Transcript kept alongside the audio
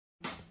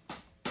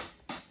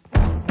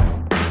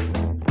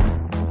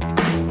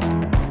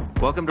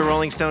Welcome to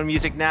Rolling Stone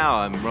Music Now.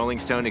 I'm Rolling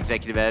Stone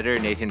Executive Editor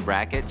Nathan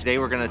Brackett. Today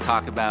we're going to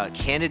talk about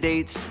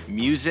candidates,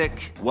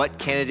 music, what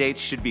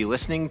candidates should be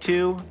listening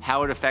to,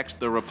 how it affects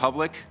the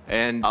Republic,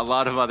 and a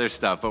lot of other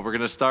stuff. But we're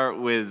going to start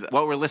with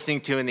what we're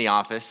listening to in the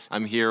office.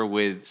 I'm here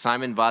with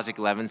Simon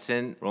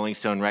Vozik-Levinson, Rolling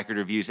Stone Record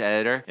Reviews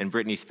Editor, and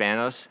Brittany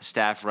Spanos,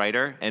 staff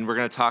writer. And we're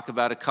going to talk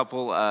about a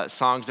couple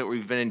songs that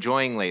we've been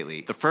enjoying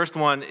lately. The first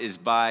one is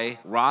by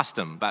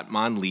Rostam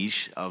Batman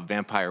Leash of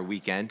Vampire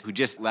Weekend, who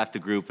just left the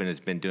group and has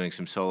been doing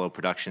some solo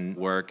production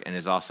work and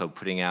is also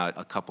putting out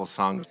a couple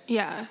songs.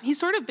 Yeah, he's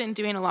sort of been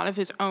doing a lot of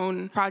his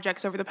own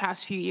projects over the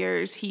past few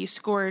years. He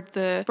scored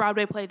the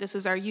Broadway play This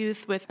Is Our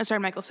Youth with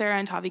starring Michael Cera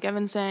and Tavi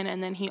Gevinson,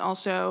 and then he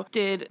also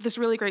did this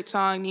really great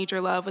song, Need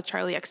Your Love, with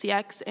Charlie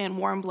XCX and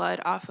Warm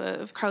Blood off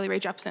of Carly Rae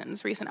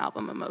Jepsen's recent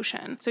album,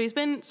 Emotion. So he's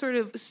been sort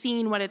of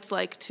seeing what it's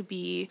like to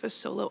be a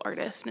solo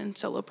artist and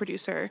solo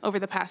producer over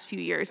the past few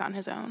years on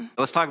his own.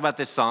 Let's talk about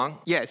this song.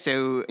 Yeah,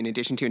 so in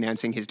addition to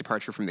announcing his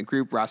departure from the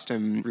group,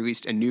 Rostam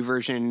released a new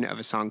version of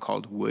a song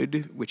called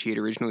Wood, which he had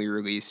originally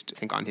released, I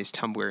think, on his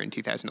Tumblr in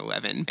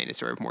 2011 in a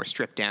sort of more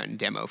stripped-down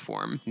demo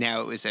form.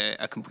 Now it was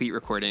a complete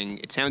recording.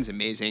 It sounds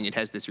amazing. It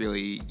has this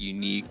really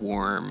unique,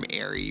 warm,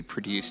 airy,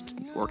 produced,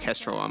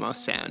 orchestral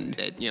almost sound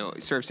that,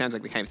 it sort of sounds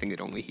like the kind of thing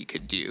that only he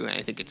could do. And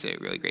I think it's a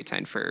really great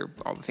sign for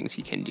all the things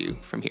he can do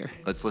from here.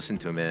 Let's listen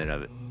to a minute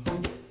of it.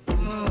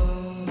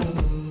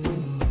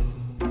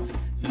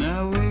 And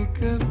I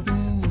wake up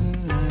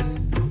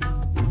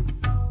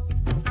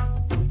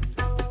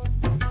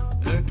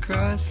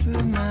across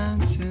the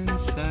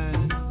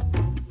mountainside,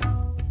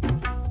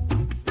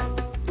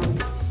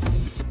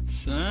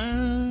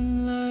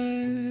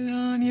 sunlight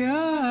on your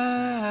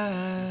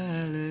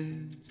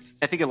eyelids.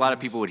 I think a lot of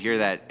people would hear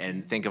that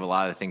and think of a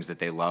lot of the things that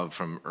they love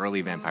from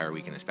early Vampire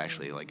Weekend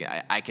especially. Like,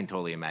 I can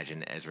totally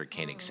imagine Ezra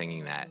Koenig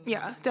singing that.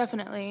 Yeah,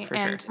 definitely. For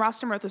and sure.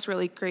 Rostam wrote this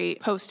really great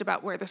post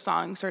about where the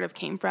song sort of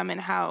came from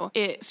and how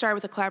it started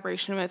with a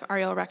collaboration with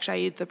Ariel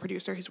Rekshid, the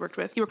producer he's worked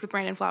with. He worked with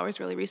Brandon Flowers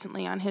really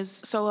recently on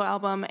his solo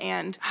album,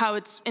 and how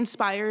it's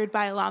inspired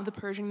by a lot of the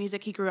Persian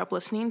music he grew up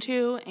listening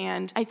to.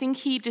 And I think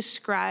he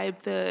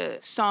described the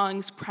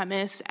song's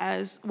premise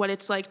as what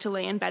it's like to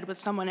lay in bed with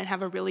someone and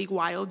have a really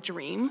wild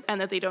dream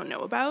and that they don't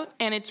know about.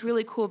 And it's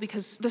really cool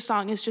because the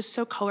song is just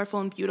so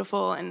colorful and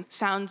beautiful and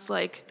sounds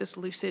like this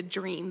lucid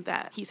dream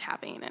that he's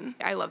having. And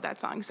I love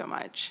that song so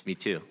much. Me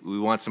too. We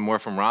want some more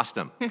from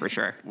Rostam. For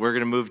sure. We're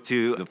going to move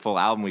to the full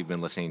album we've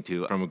been listening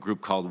to from a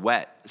group called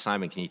Wet.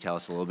 Simon, can you tell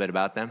us a little bit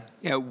about them?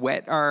 Yeah,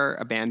 Wet are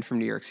a band from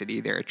New York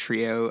City. They're a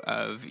trio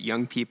of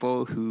young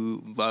people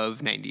who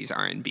love 90s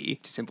R&B.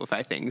 To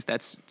simplify things,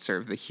 that's sort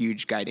of the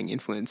huge guiding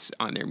influence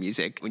on their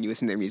music. When you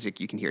listen to their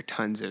music, you can hear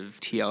tons of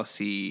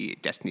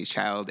TLC, Destiny's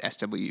Child,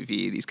 SWV,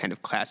 these kind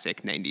of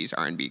classic 90s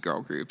R&B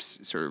girl groups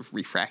sort of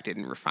refracted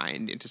and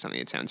refined into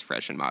something that sounds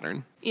fresh and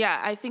modern. Yeah,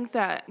 I think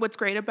that what's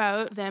great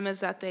about them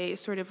is that they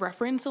sort of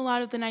reference a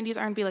lot of the 90s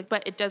R&B,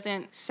 but it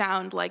doesn't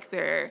sound like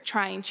they're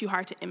trying too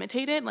hard to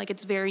imitate it. Like,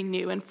 it's very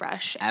new and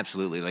fresh.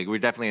 Absolutely. Like, we're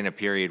definitely in a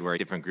period where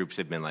different groups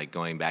have been, like,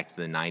 going back to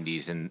the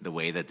 90s and the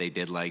way that they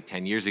did, like,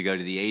 10 years ago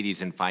to the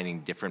 80s and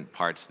finding different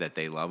parts that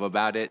they love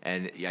about it.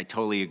 And I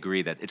totally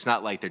agree that it's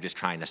not like they're just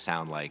trying to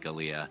sound like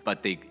Aaliyah,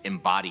 but they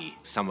embody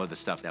some of the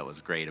stuff that was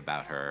great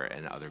about her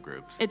and other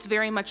groups. It's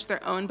very much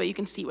their own, but you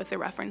can see what they're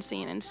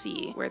referencing and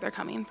see where they're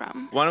coming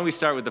from. Why don't we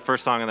start with the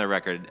first song on their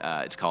record?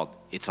 It's called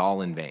It's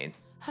All in Vain.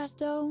 I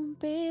don't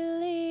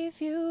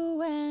believe you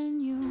when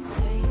you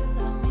say you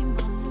love me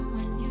most, and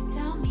when you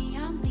tell me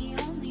I'm the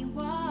only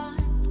one,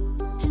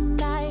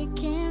 and I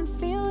can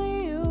feel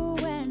you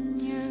when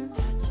you're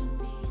touching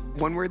me.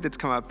 One word that's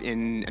come up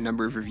in a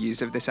number of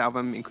reviews of this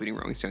album, including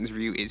Rolling Stone's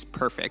review, is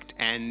perfect.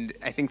 And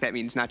I think that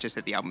means not just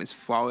that the album is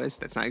flawless,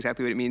 that's not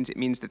exactly what it means. It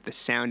means that the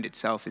sound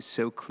itself is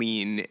so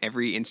clean.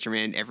 Every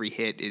instrument, every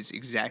hit is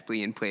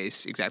exactly in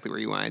place, exactly where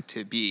you want it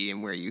to be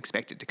and where you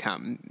expect it to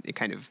come. It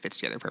kind of fits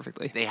together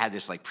perfectly. They had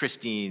this, like,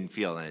 pristine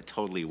feel, and it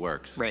totally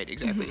works. Right,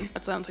 exactly. Mm-hmm.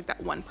 That sounds like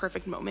that one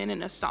perfect moment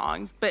in a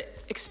song, but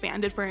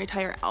expanded for an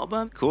entire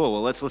album. Cool.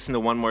 Well, let's listen to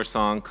one more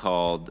song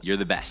called You're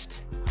the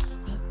Best.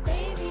 But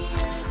baby, you're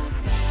the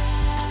best.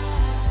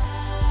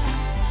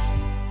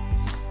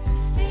 You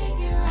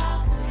figure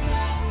out the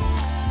rest.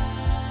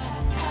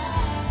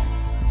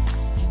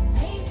 And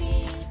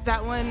maybe it's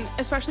That one,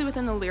 especially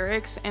within the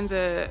lyrics and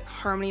the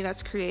harmony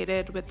that's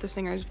created with the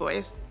singer's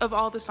voice, of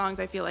all the songs,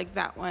 I feel like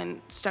that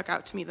one stuck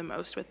out to me the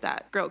most with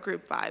that girl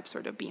group vibe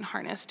sort of being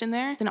harnessed in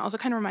there. And it also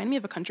kind of reminded me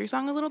of a country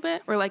song a little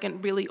bit, or like a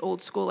really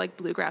old school like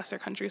bluegrass or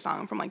country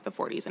song from like the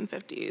 40s and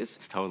 50s.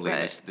 Totally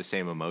But the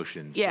same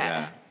emotions.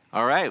 Yeah.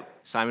 All right.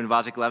 Simon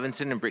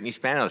Vozik-Levinson and Brittany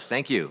Spanos,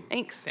 thank you.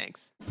 Thanks.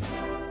 Thanks.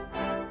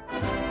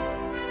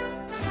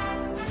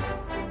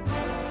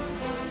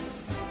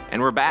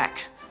 And we're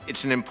back.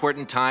 It's an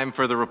important time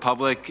for the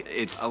Republic.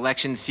 It's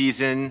election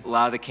season. A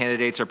lot of the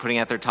candidates are putting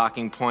out their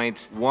talking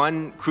points.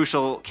 One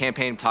crucial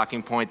campaign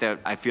talking point that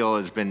I feel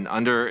has been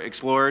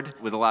underexplored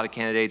with a lot of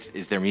candidates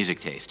is their music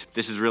taste.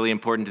 This is really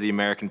important to the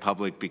American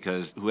public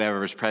because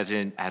whoever is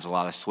president has a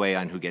lot of sway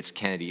on who gets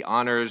Kennedy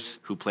honors,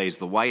 who plays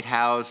the White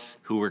House,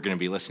 who we're going to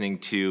be listening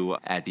to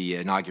at the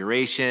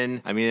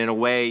inauguration. I mean, in a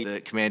way,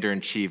 the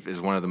commander-in-chief is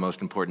one of the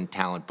most important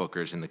talent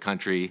bookers in the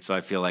country, so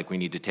I feel like we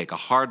need to take a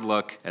hard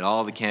look at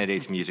all the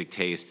candidates' music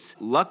tastes.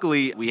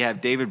 Luckily, we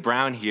have David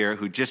Brown here,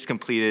 who just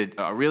completed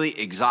a really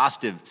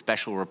exhaustive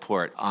special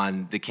report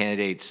on the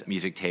candidates'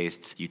 music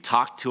tastes. You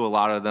talked to a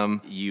lot of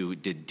them. You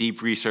did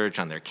deep research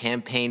on their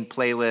campaign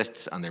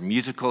playlists, on their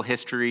musical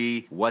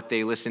history, what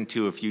they listened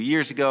to a few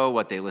years ago,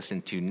 what they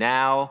listen to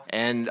now.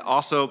 And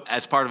also,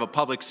 as part of a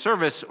public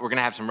service, we're going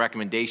to have some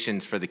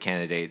recommendations for the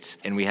candidates.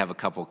 And we have a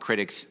couple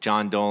critics,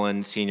 John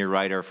Dolan, senior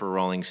writer for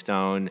Rolling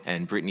Stone,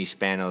 and Brittany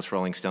Spanos,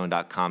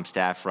 RollingStone.com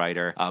staff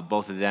writer.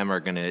 Both of them are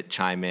going to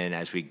chime in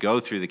as we go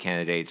through the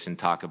candidates and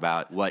talk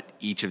about what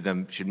each of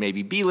them should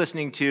maybe be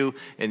listening to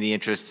in the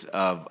interests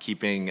of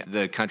keeping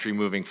the country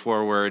moving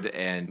forward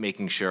and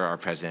making sure our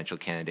presidential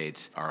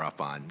candidates are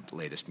up on the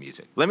latest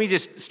music. Let me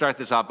just start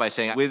this off by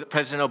saying, with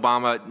President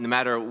Obama, no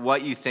matter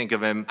what you think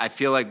of him, I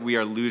feel like we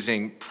are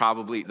losing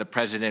probably the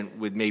president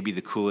with maybe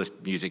the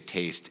coolest music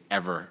taste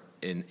ever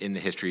in the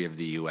history of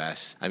the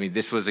U.S. I mean,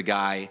 this was a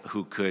guy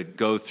who could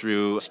go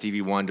through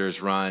Stevie Wonder's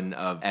run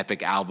of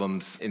epic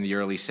albums in the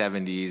early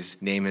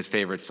 70s, name his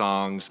favorite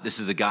songs. This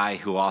is a guy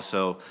who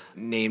also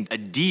named a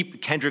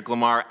deep Kendrick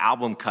Lamar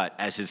album cut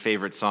as his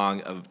favorite song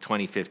of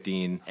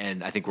 2015,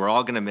 and I think we're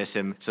all going to miss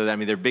him. So, I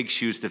mean, they're big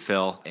shoes to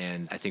fill,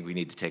 and I think we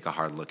need to take a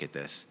hard look at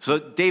this. So,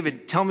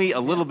 David, tell me a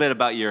little bit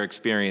about your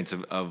experience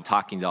of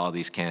talking to all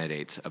these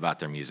candidates about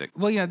their music.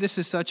 Well, this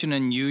is such an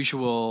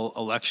unusual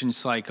election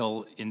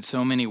cycle in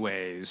so many ways.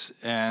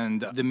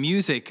 And the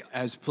music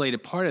has played a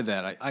part of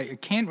that. I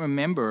can't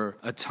remember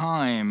a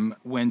time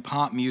when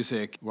pop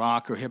music,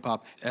 rock or hip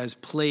hop, has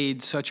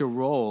played such a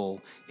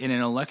role in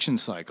an election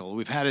cycle.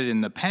 We've had it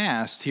in the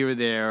past, here or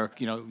there,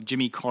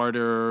 Jimmy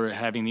Carter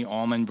having the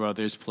Allman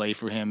Brothers play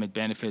for him at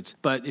benefits.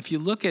 But if you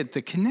look at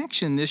the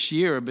connection this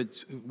year,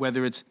 but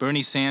whether it's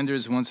Bernie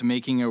Sanders once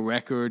making a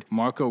record,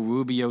 Marco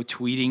Rubio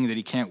tweeting that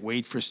he can't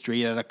wait for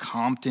Straight Outta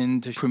Compton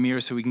to premiere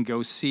so we can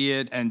go see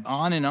it, and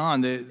on,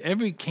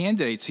 every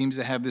candidate seems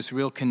to have this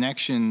real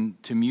connection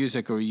to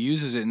music or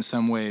uses it in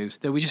some ways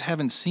that we just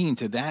haven't seen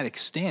to that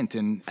extent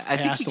in I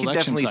think you can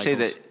definitely say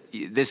that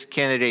this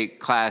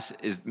candidate class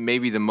is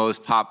maybe the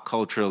most pop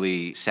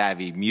culturally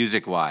savvy,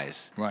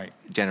 music-wise,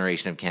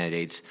 generation of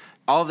candidates.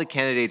 All the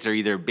candidates are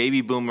either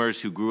baby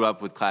boomers who grew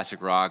up with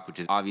classic rock, which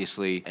is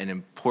obviously an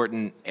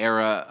important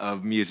era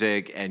of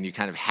music, and you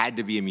kind of had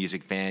to be a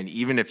music fan,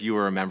 even if you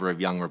were a member of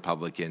Young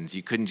Republicans.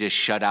 You couldn't just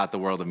shut out the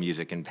world of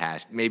music and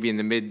pass. Maybe in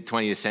the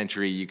mid-20th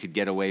century, you could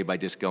get away by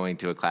just going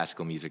to a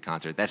classical music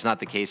concert. That's not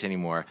the case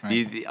anymore.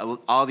 Right.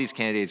 All these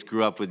candidates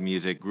grew up with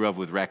music, grew up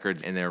with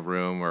records in their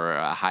room or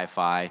a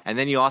hi-fi. And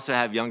then you also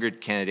have younger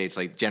candidates,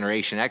 like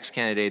Generation X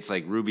candidates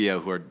like Rubio,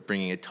 who are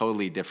bringing a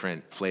totally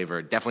different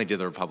flavor, definitely to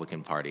the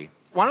Republican Party.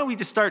 Why don't we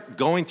just start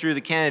going through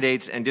the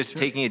candidates and just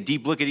taking a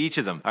deep look at each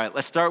of them? All right,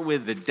 let's start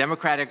with the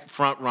Democratic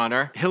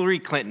frontrunner, Hillary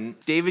Clinton.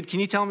 David, can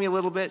you tell me a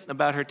little bit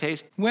about her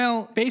taste?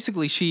 Well,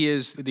 basically, she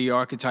is the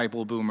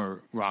archetypal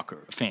boomer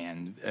rocker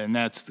fan, and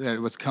that's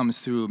what comes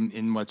through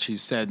in what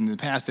she's said in the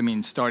past. I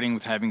mean, starting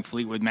with having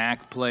Fleetwood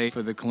Mac play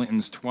for the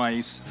Clintons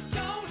twice.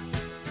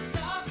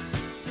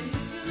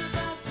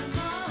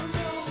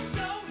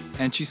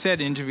 And she said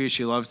in interviews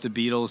she loves the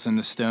Beatles and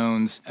the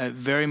Stones,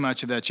 very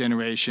much of that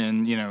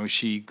generation.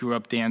 She grew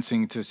up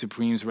dancing to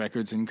Supreme's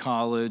records in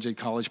college, at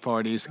college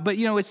parties. But,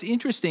 it's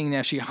interesting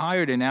that she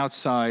hired an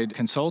outside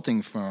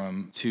consulting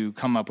firm to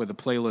come up with a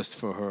playlist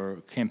for her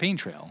campaign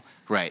trail.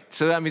 Right.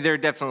 So, I mean, there are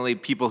definitely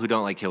people who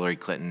don't like Hillary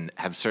Clinton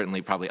have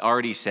certainly probably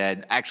already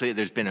said, actually,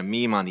 there's been a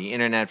meme on the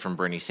internet from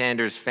Bernie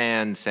Sanders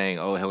fans saying,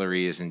 oh,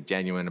 Hillary isn't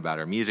genuine about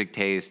her music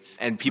tastes.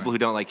 And people who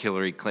don't like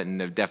Hillary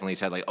Clinton have definitely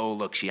said, like, oh,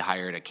 look, she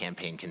hired a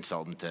campaign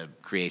consultant to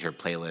create her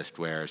playlist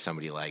where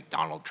somebody like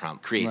Donald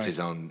Trump creates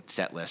his own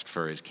set list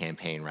for his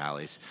campaign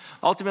rallies.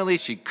 Ultimately,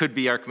 she could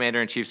be our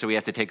commander-in-chief, so we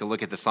have to take a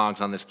look at the songs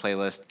on this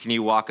playlist. Can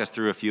you walk us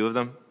through a few of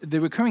them?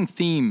 The recurring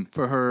theme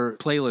for her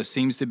playlist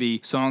seems to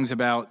be songs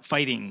about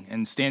fighting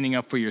and standing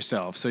up for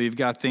yourself. So you've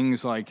got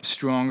things like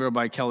Stronger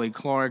by Kelly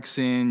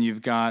Clarkson,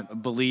 you've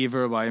got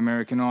Believer by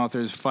American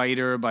Authors,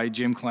 Fighter by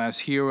Gym Class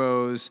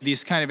Heroes.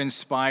 These kind of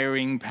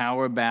inspiring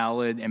power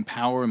ballad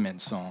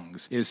empowerment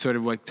songs is sort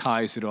of what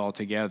ties it all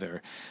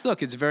together.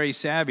 Look, it's very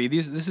savvy.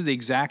 This is the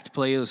exact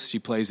playlist she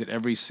plays at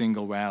every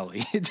single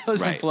rally. It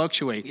doesn't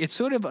fluctuate. It's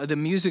sort of the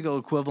musical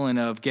equivalent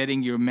of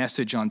getting your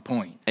message on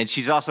point. And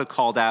she's also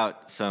called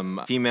out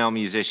some female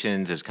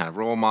musicians as kind of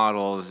role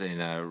models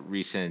in a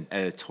recent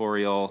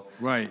editorial.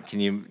 Right. Can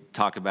you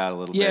talk about a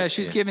little bit? Yeah,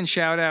 she's given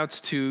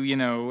shout-outs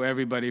to,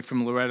 everybody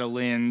from Loretta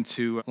Lynn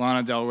to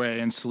Lana Del Rey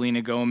and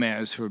Selena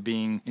Gomez for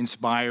being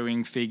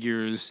inspiring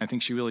figures. I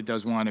think she really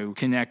does want to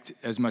connect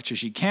as much as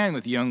she can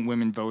with young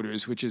women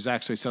voters, which is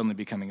actually actually suddenly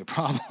becoming a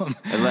problem.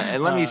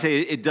 And let me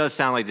say, it does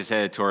sound like this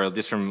editorial,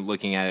 just from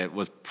looking at it,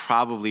 was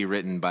probably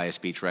written by a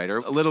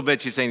speechwriter. A little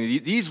bit, she's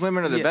saying, these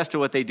women are the best at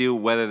what they do,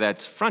 whether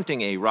that's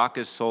fronting a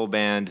raucous soul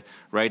band,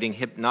 writing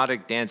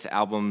hypnotic dance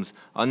albums,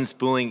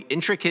 unspooling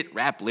intricate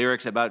rap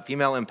lyrics about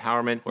female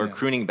empowerment, or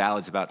crooning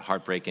ballads about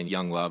heartbreak and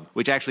young love,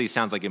 which actually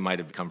sounds like it might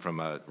have come from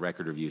a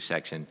record review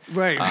section.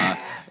 Right.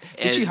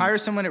 Did she hire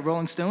someone at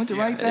Rolling Stone to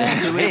write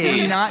that? Do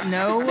we not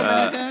know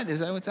about that? Is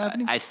that what's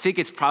happening? I think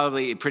it's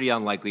probably pretty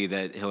unlikely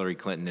that Hillary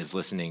Clinton is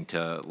listening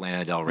to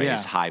Lana Del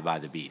Rey's High by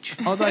the Beach.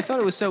 Although I thought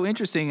it was so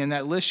interesting in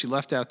that list, she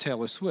left out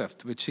Taylor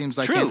Swift, which seems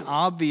like an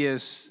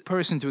obvious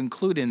person to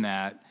include in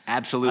that.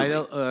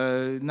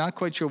 Absolutely. Not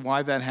quite sure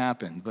why that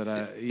happened, but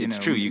it's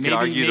true. You could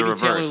argue the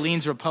reverse. Taylor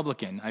leans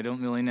Republican. I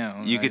don't really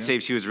know. You could say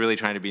if she was really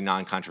trying to be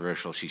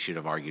non-controversial, she should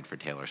have argued for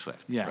Taylor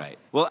Swift. Yeah. Right.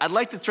 Well, I'd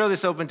like to throw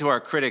this open to our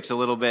critics a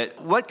little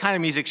bit. What kind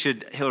of music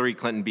should Hillary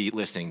Clinton be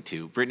listening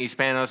to? Brittany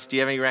Spanos, do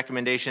you have any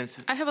recommendations?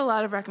 I have a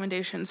lot of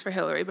recommendations for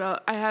Hillary,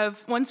 but I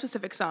have one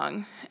specific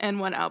song and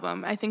one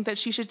album. I think that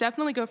she should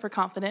definitely go for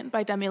Confident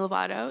by Demi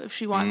Lovato if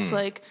she wants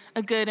like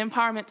a good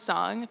empowerment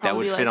song. That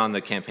would fit on the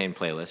campaign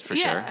playlist for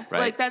sure. Right.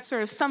 Like that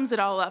sort of sums it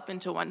all up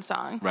into one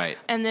song. Right.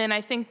 And then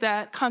I think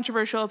that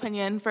controversial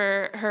opinion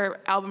for her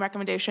album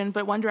recommendation,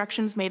 but One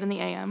Direction's Made in the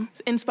AM. It's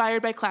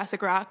inspired by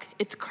classic rock.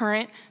 It's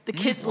current. The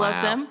kids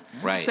love them.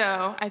 Right.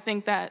 So I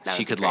think that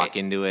she could lock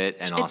into it,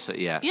 and also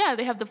Yeah,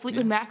 they have the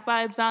Fleetwood Mac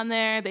vibes on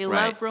there. They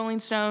love Rolling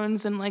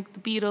Stones and like the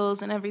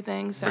Beatles and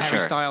everything. So. Harry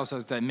Styles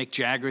has that Mick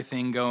Jagger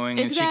thing going,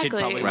 and she could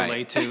probably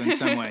relate to in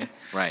some way.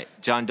 Right.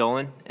 John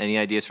Dolan, any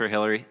ideas for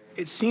Hillary?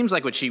 It seems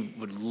like what she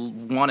would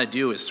want to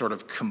do is sort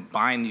of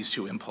combine these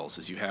two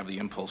impulses. You have the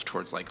impulse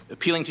towards like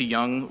appealing to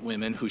young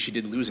women who she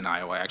did lose in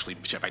Iowa, actually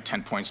by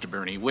 10 points to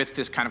Bernie, with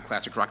this kind of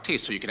classic rock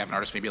taste. So you could have an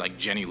artist maybe like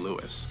Jenny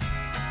Lewis.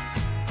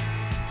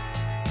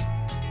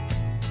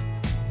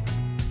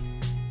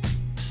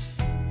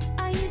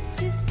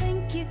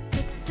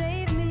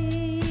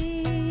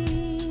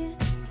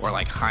 Or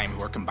like Haim,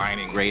 who are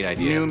combining great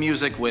idea. New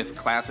music with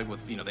classic, with,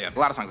 they have a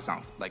lot of songs that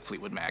sound like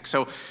Fleetwood Mac.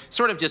 So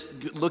sort of just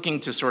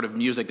looking to sort of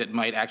music that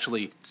might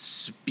actually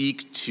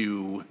speak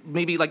to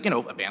maybe like,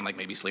 a band like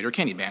maybe Slater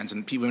Kinney bands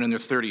and women in their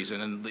 30s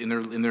and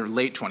in their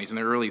late 20s and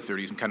their early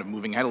 30s and kind of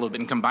moving ahead a little bit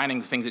and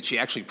combining the things that she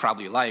actually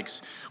probably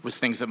likes with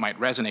things that might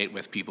resonate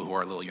with people who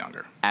are a little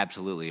younger.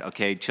 Absolutely.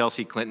 Okay,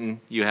 Chelsea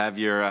Clinton, you have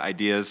your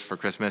ideas for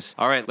Christmas.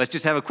 All right, let's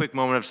just have a quick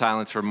moment of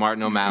silence for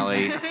Martin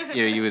O'Malley.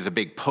 He was a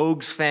big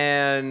Pogues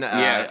fan.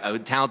 A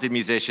talented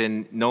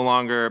musician, no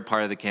longer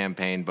part of the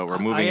campaign, but we're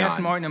moving on. I asked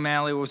Martin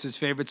O'Malley what was his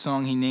favorite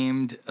song. He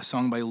named a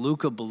song by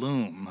Luca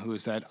Bloom, who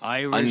is that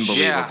Irish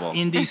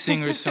indie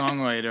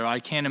singer-songwriter. I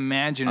can't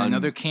imagine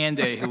another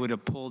candidate who would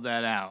have pulled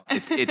that out.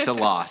 It's a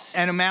loss.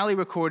 And O'Malley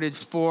recorded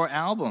 4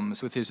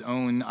 albums with his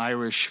own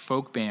Irish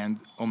folk band,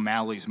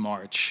 O'Malley's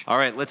March. All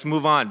right, let's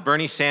move on.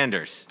 Bernie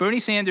Sanders.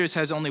 Bernie Sanders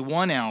has only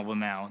 1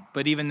 album out,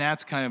 but even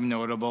that's kind of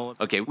notable.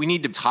 Okay, we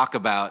need to talk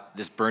about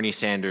this Bernie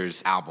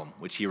Sanders album,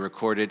 which he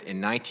recorded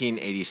in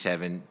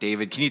 1987.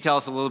 David, can you tell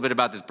us a little bit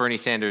about this Bernie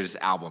Sanders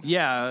album?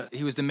 Yeah,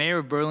 he was the mayor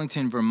of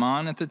Burlington,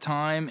 Vermont at the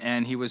time,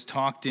 and he was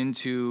talked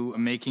into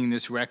making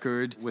this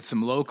record with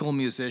some local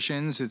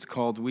musicians. It's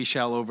called We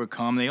Shall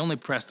Overcome. They only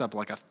pressed up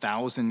like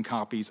 1,000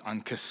 copies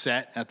on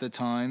cassette at the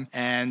time,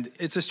 and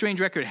it's a strange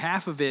record.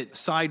 Half of it,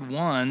 side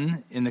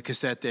 1 in the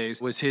cassette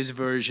days, was his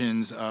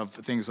versions of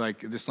things like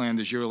This Land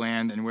Is Your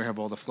Land and Where Have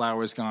All the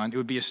Flowers Gone. It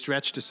would be a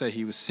stretch to say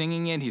he was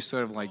singing it. He's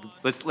sort of like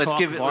let's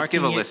give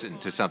a listen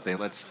to something.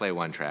 Let's play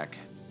one track.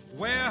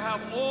 Where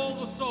have all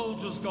the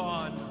soldiers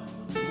gone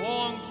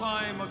long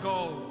time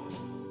ago?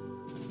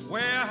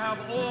 Where have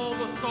all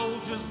the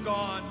soldiers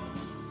gone?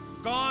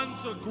 Gone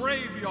to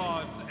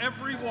graveyards,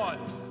 every one.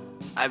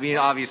 I mean,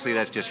 obviously,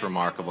 that's just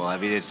remarkable. I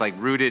mean, it's like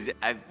rooted.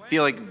 I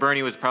feel like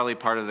Bernie was probably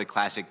part of the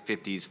classic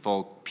 50s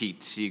folk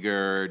Pete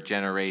Seeger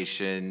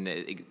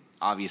generation.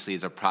 Obviously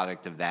is a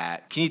product of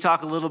that. Can you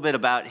talk a little bit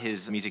about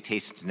his music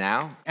tastes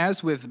now?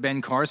 As with Ben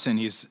Carson,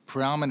 he's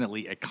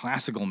predominantly a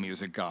classical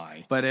music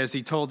guy. But as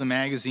he told the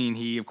magazine,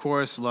 he, of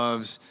course,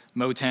 loves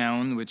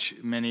Motown, which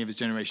many of his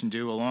generation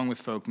do, along with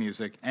folk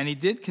music. And he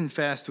did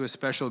confess to a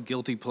special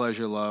guilty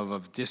pleasure love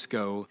of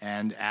disco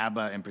and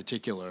ABBA in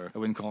particular. I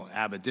wouldn't call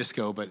ABBA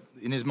disco, but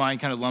in his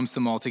mind kind of lumps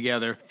them all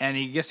together. And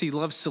I guess he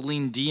loves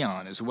Celine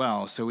Dion as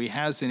well. So he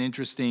has an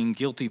interesting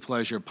guilty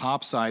pleasure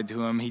pop side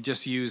to him. He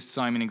just used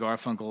Simon and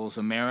Garfunkel's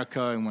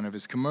America in one of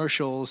his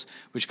commercials,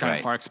 which kind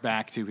of harks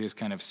back to his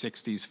kind of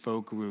 60s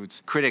folk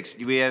roots. Critics,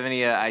 do we have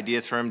any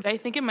ideas for him? I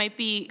think it might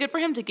be good for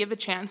him to give a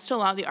chance to a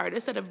lot of the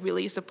artists that have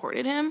really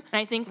supported him. And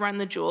I think Run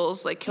the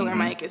Jewels, like Killer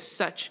Mike, is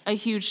such a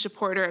huge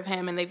supporter of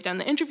him, and they've done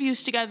the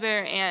interviews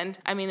together, and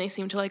I mean, they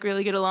seem to like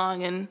really get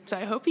along, and so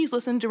I hope he's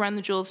listened to Run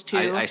the Jewels too.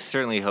 I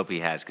certainly hope he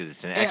has, because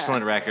it's an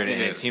excellent record, and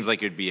it seems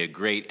like it would be a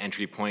great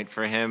entry point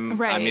for him.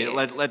 Right. I mean,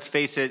 let's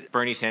face it,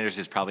 Bernie Sanders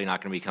is probably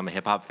not going to become a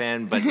hip-hop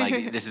fan, but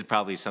like this is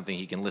probably something something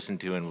he can listen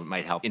to and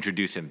might help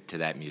introduce him to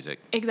that music.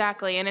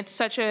 Exactly, and it's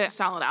such a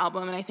solid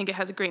album, and I think it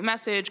has a great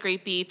message,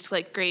 great beats,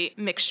 like great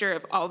mixture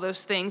of all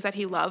those things that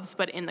he loves,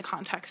 but in the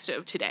context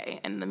of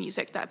today and the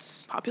music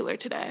that's popular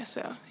today.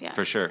 So yeah,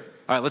 For sure.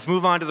 All right, let's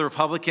move on to the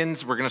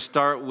Republicans. We're going to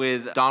start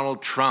with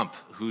Donald Trump,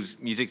 whose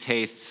music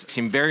tastes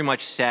seem very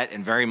much set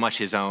and very much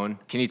his own.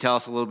 Can you tell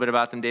us a little bit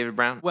about them, David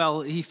Brown?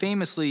 Well, he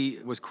famously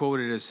was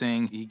quoted as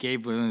saying he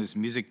gave one of his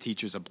music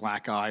teachers a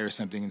black eye or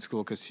something in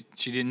school because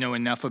she didn't know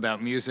enough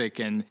about music,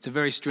 and it's a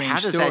very strange How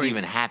does story. that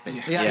even happen?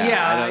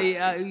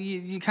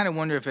 You kind of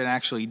wonder if it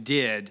actually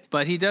did.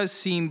 But he does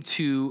seem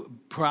to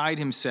pride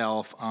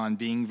himself on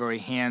being very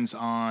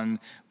hands-on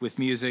with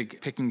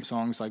music, picking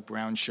songs like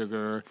Brown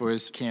Sugar for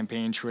his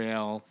campaign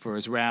trail, for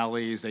his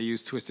rallies. They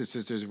use Twisted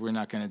Sisters, We're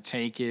Not Gonna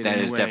Take It. That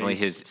is definitely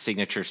his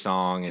signature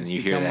song, and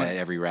you hear that at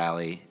every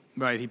rally.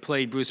 Right, he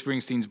played Bruce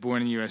Springsteen's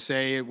Born in the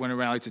USA at one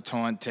rally to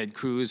taunt Ted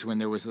Cruz when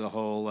there was the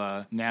whole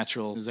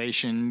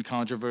naturalization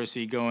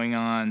controversy going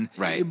on.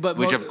 Right,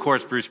 which of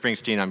course Bruce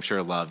Springsteen I'm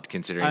sure loved,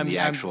 considering the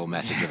actual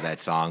message of that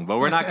song. But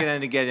we're not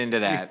going to get into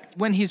that.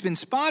 When he's been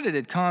spotted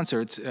at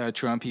concerts,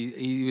 Trump,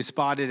 he was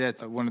spotted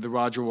at one of the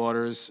Roger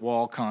Waters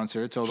Wall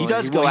concerts. Although He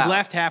does go out. He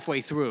left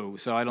halfway through,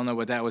 so I don't know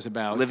what that was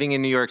about. Living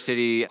in New York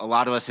City, a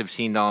lot of us have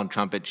seen Donald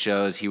Trump at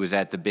shows. He was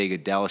at the big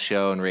Adele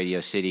show in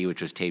Radio City,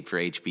 which was taped for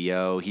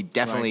HBO. He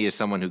definitely is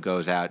someone who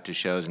goes out to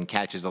shows and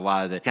catches a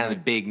lot of the kind of the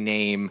big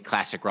name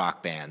classic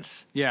rock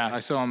bands. Yeah, I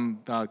saw him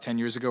about 10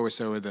 years ago or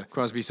so at the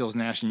Crosby, Stills,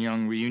 Nash &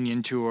 Young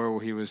reunion tour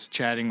where he was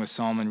chatting with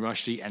Salman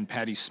Rushdie and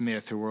Patti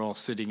Smith, who were all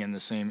sitting in the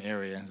same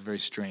area. It's a very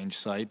strange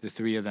sight, the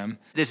three of them.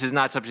 This is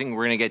not something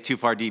we're going to get too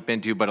far deep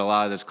into, but a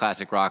lot of those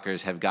classic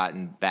rockers have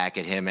gotten back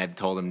at him and have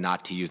told him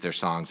not to use their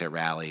songs at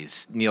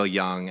rallies. Neil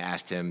Young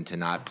asked him to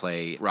not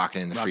play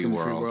Rockin' in the Free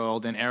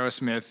World. And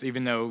Aerosmith,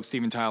 even though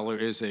Steven Tyler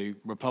is a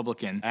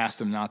Republican,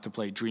 asked him not to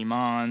play Dream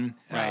On.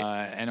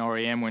 And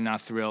R.E.M. were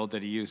not thrilled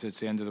that he used It's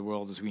the End of the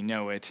World as We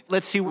Know It.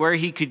 Let's see where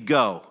he could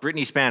go.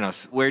 Brittany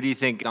Spanos, where do you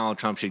think Donald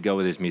Trump should go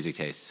with his music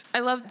tastes? I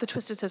love the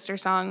Twisted Sister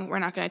song, We're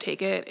Not Gonna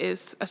Take It,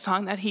 is a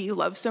song that he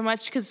loves so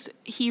much because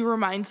he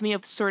reminds me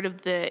of sort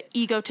of the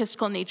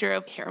egotistical nature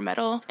of hair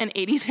metal and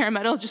 80s hair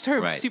metal, just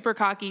sort of super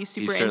cocky,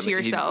 super into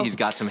yourself. He's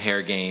got some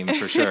hair game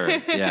for sure,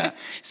 yeah.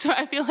 So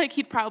I feel like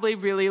he'd probably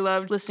really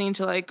love listening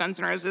to like Guns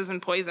N' Roses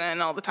and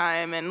Poison all the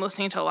time and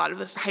listening to a lot of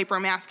this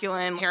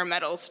hyper-masculine hair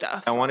metal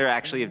stuff. I wonder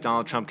actually if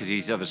Donald Trump, because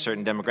he's of a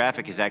certain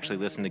demographic, is actually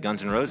listening to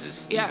Guns N'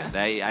 Roses. Yeah.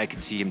 I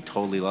could see him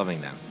totally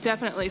loving them.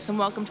 Definitely some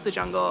Welcome to the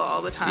Jungle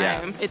all the time.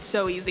 Yeah. It's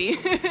so easy.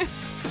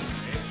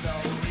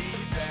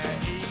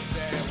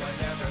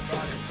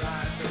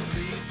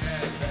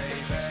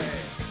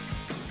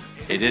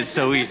 It is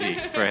so easy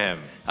for him.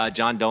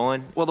 John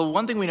Dolan? Well, the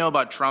one thing we know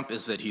about Trump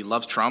is that he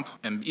loves Trump.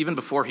 And even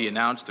before he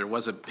announced, there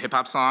was a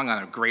hip-hop song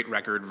on a great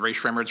record, Ray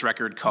Shremmerd's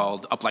record,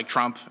 called Up Like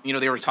Trump. You know,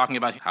 they were talking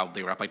about how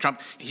they were up like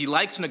Trump. He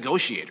likes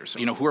negotiators.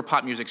 You know, who are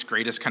pop music's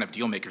greatest kind of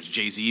deal makers?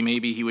 Jay-Z,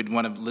 maybe. He would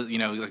want to, you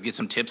know, get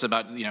some tips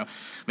about, you know,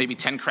 maybe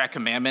 10 Crack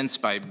Commandments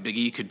by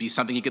Biggie could be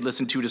something he could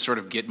listen to sort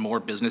of get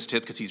more business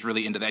tips because he's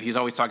really into that. He's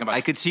always talking about...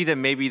 I could see that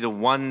maybe the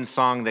one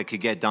song that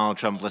could get Donald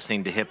Trump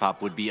listening to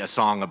hip-hop would be a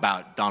song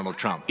about Donald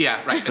Trump.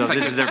 Yeah, right. So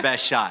this is their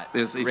best shot.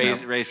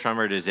 Ray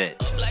Shremmerd is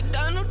it. Like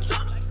Donald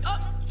Trump,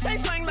 say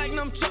something like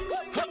them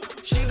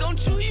trucks. She gon'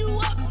 chew you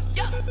up,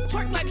 yeah.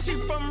 Twerk like she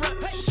from rap.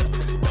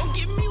 Don't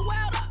give me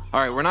wild up. All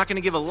right, we're not going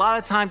to give a lot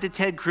of time to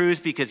Ted Cruz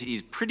because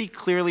he's pretty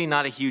clearly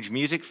not a huge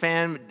music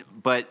fan.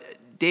 But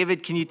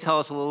David, can you tell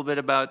us a little bit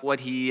about what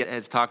he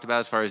has talked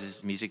about as far as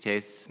his music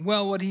tastes?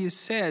 Well, what he has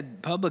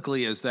said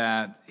publicly is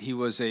that he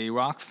was a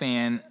rock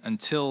fan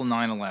until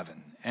 9/11,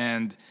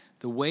 and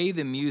the way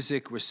the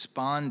music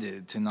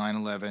responded to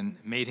 9/11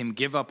 made him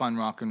give up on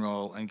rock and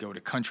roll and go to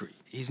country.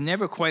 He's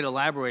never quite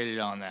elaborated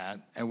on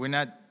that, and we're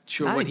not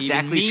sure Not what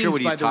exactly he sure means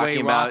what he's by the way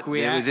talking rock about.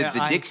 reacts. Was it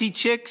the Dixie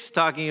Chicks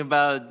talking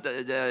about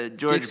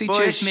George Dixie Bush?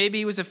 Chicks, maybe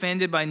he was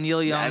offended by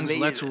Neil Young's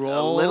Let's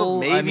Roll. A little,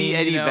 maybe I mean,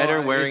 Eddie you know,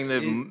 Vedder wearing the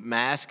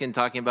mask and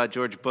talking about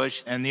George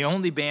Bush. And the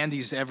only band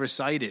he's ever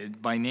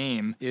cited by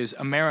name is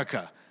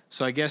America.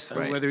 So I guess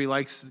whether he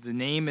likes the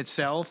name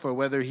itself or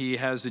whether he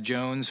has the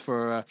Jones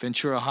for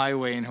Ventura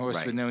Highway and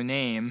Horse with No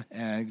Name,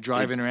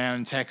 driving around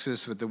in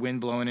Texas with the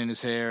wind blowing in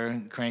his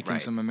hair, cranking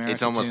some American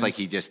It's almost tunes. like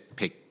he just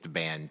picked the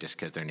band just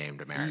because they're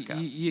named America.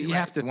 You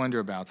have to wonder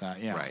about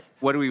that, yeah. Right.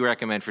 What do we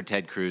recommend for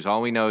Ted Cruz?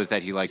 All we know is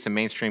that he likes some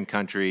mainstream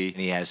country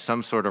and he has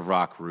some sort of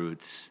rock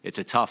roots. It's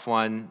a tough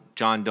one.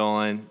 John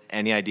Dolan,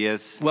 any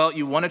ideas? Well,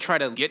 you want to try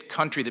to get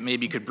country that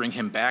maybe could bring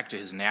him back to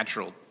his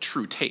natural,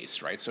 true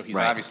taste, right? So he's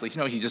obviously, you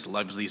know, he just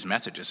loves these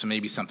messages. So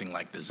maybe something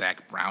like the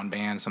Zac Brown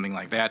Band, something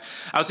like that.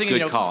 I was thinking,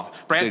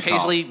 Brad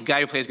Paisley,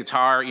 guy who plays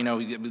guitar, you know,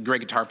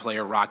 great guitar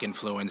player, rock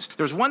influence.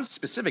 There's one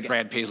specific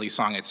Brad Paisley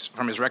song. It's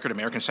from his record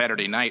American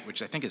Saturday Night,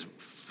 which I think is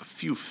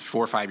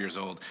 4 or 5 years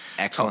old.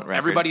 Excellent record.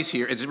 Everybody's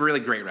Here. It's a really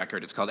great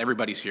record. It's called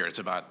Everybody's Here. It's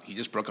about, he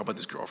just broke up with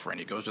his girlfriend.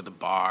 He goes to the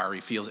bar.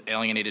 He feels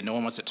alienated. No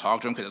one wants to talk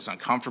to him because it's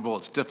uncomfortable.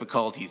 It's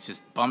difficult. He's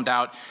just bummed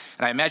out.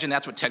 And I imagine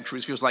that's what Ted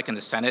Cruz feels like in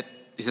the Senate.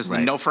 He's just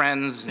Right. no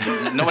friends.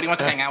 Nobody wants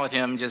to hang out with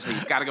him. Just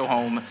he's got to go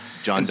home.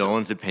 John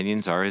Dolan's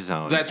opinions are his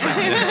own. That's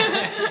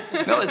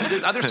right. No,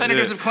 other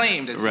senators have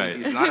claimed Right.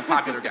 he's not a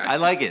popular guy. I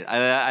like it.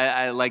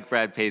 I like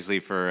Brad Paisley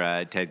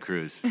for Ted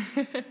Cruz.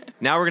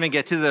 Now we're going to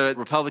get to the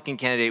Republican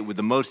candidate with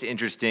the most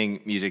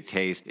interesting music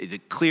taste. He's a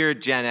clear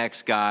Gen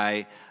X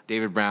guy.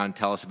 David Brown,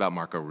 tell us about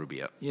Marco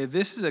Rubio. Yeah,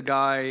 this is a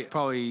guy,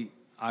 probably,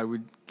 I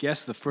would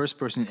guess, the first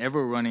person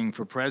ever running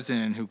for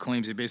president who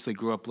claims he basically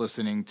grew up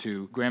listening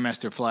to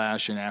Grandmaster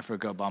Flash and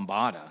Africa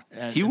Bambaataa.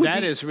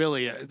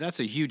 And that's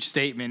a huge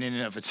statement in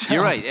and of itself.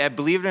 You're right.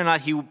 Believe it or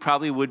not, he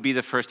probably would be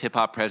the first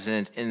hip-hop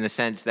president in the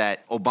sense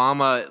that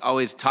Obama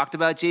always talked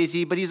about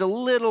Jay-Z, but he's a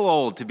little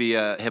old to be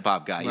a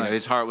hip-hop guy. You know, Right.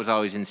 his heart was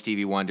always in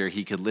Stevie Wonder.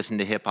 He could listen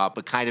to hip-hop,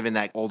 but kind of in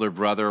that older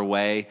brother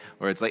way,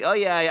 where it's like, oh,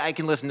 yeah, I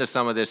can listen to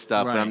some of this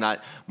stuff, but Right. I'm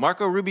not.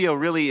 Marco Rubio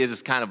really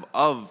is kind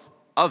of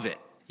it.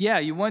 Yeah,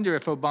 you wonder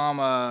if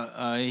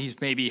Obama, he's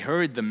maybe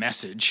heard the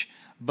message,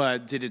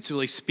 but did it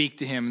really speak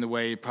to him the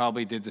way it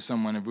probably did to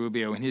someone of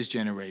Rubio in his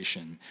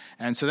generation?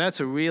 And so that's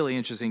a really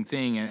interesting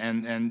thing.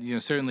 And you know,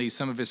 certainly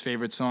some of his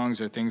favorite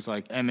songs are things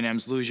like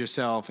Eminem's "Lose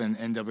Yourself" and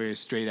NWA's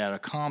 "Straight Outta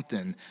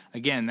Compton."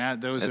 Again,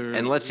 those are.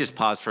 And let's just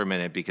pause for a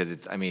minute because you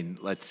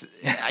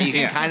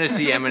can kind of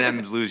see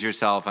Eminem's "Lose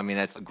Yourself." I mean,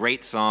 that's a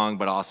great song,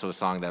 but also a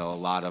song that a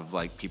lot of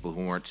like people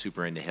who weren't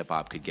super into hip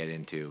hop could get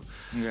into.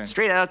 Okay.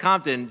 Straight Outta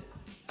Compton.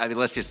 I mean,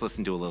 let's just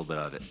listen to a little bit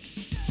of it.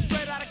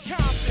 Straight out of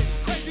Compton,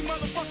 crazy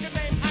motherfucker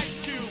named Ice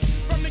Cube.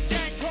 From the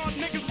gang called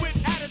niggas with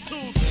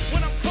attitudes.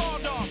 When I'm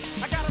called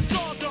off, I got a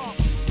sawed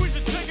off. Squeeze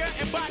the trigger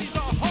and bodies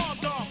are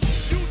hauled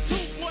off. You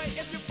too, boy,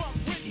 if you fuck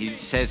with He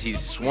says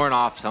he's sworn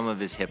off some of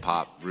his hip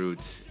hop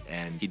roots,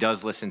 and he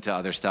does listen to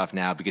other stuff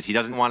now because he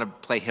doesn't want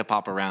to play hip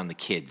hop around the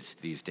kids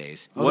these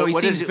days. Although he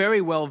What seems is it-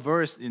 very well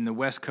versed in the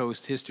West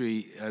Coast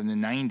history in the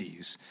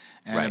 90s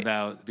and Right.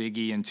 about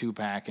Biggie and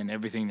Tupac and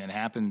everything that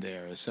happened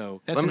there.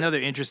 So that's Let me- another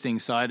interesting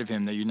side of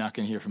him that you're not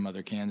going to hear from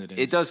other candidates.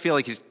 It does feel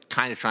like he's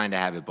kind of trying to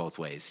have it both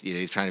ways. You know,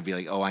 he's trying to be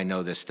like, oh, I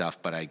know this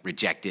stuff, but I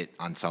reject it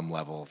on some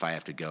level if I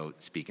have to go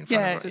speak in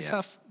front Yeah, of it's a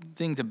tough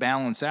thing to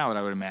balance out,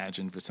 I would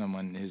imagine, for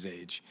someone his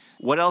age.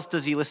 What else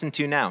does he listen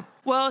to now?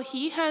 Well,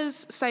 he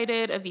has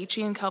cited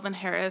Avicii and Calvin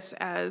Harris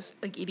as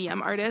like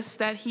EDM artists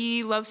that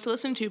he loves to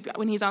listen to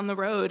when he's on the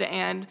road.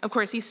 And of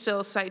course, he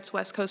still cites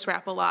West Coast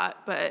rap a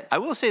lot, but I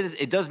will say this,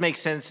 it does make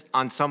sense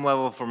on some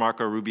level for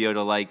Marco Rubio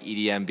to like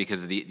EDM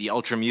because the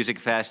Ultra Music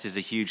Fest is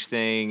a huge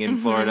thing in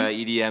Florida.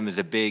 EDM is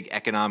a big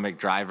economic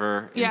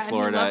driver yeah, in and he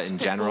Florida loves in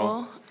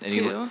general. Pitbull,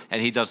 too.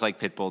 And he does like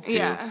Pitbull too.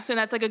 Yeah, so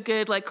that's like a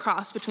good like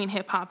cross between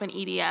hip hop and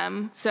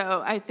EDM.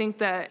 So I think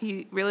that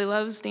he really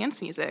loves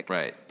dance music.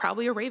 Right.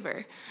 Probably a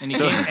raver. And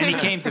he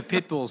came to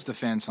Pitbull's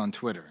defense on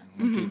Twitter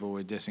when people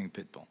were dissing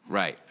Pitbull.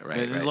 Right.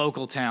 The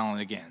local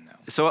talent again, though.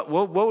 So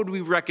what would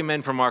we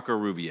recommend for Marco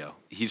Rubio?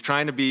 He's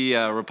trying to be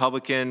a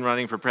Republican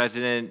running for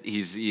president.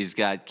 He's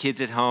got kids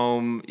at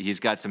home.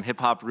 He's got some hip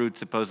hop roots,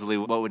 supposedly.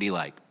 What would he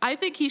like? I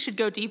think he should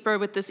go deeper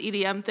with this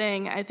EDM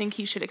thing. I think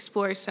he should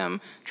explore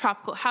some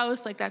tropical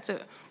house. Like that's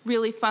a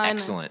really fun.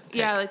 Excellent pick.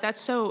 Yeah, like that's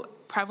so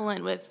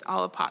prevalent with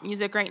all of pop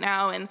music right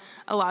now, and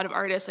a lot of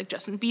artists like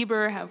Justin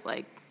Bieber have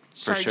like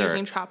started sure.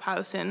 using trap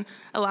house in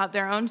a lot of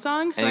their own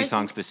songs. So Any I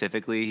song think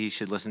specifically he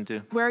should listen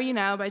to? Where Are You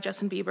Now by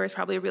Justin Bieber is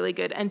probably a really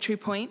good entry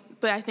point,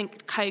 but I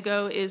think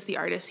Kygo is the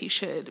artist he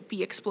should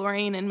be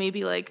exploring, and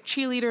maybe like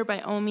Cheerleader by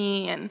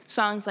Omi and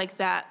songs like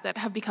that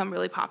have become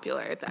really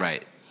popular that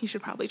Right. he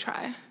should probably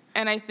try.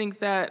 And I think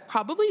that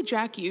probably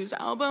Jack U's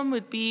album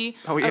would be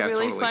a really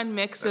totally. fun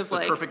mix That's of the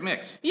like perfect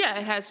mix. Yeah,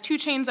 it has 2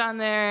 Chainz on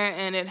there,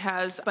 and it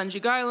has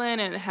Bungie Garlin,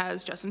 and it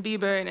has Justin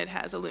Bieber, and it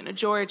has Aluna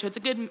George. So it's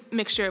a good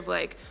mixture of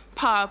like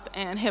pop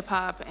and hip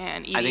hop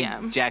and EDM. I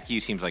think Jack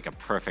U seems like a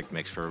perfect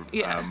mix for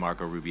Yeah.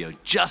 Marco Rubio.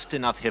 Just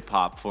enough hip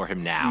hop for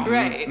him now.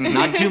 Right.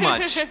 Not too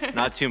much.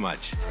 Not too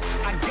much.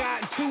 I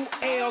got 2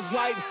 L's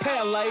like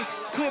Pele,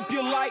 clip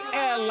you like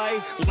LA,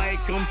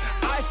 like 'em.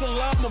 Ice and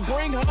love to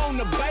bring home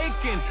the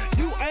bacon.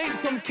 You ain't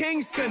from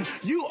Kingston,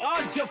 you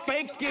are just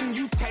faking.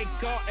 You take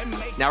her and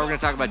make Now we're going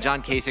to talk about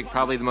John Kasich,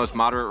 probably the most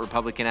moderate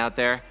Republican out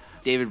there.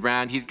 David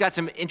Brown, he's got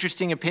some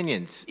interesting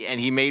opinions, and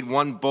he made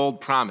one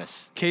bold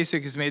promise.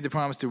 Kasich has made the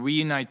promise to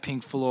reunite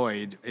Pink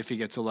Floyd if he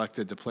gets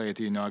elected to play at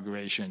the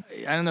inauguration.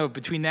 I don't know,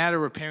 between that or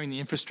repairing the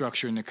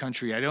infrastructure in the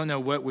country, I don't know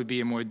what would be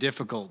a more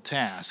difficult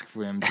task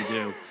for him to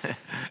do.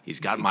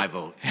 He's got my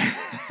vote.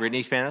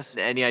 Brittany Spanos,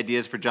 any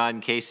ideas for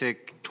John Kasich?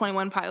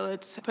 21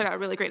 Pilots put out a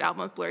really great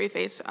album with Blurry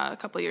Face a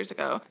couple of years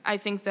ago. I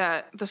think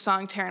that the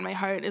song Tear in My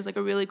Heart is like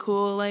a really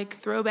cool,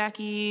 like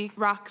throwbacky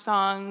rock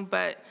song,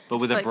 but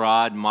With it's a like,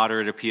 broad,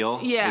 moderate appeal,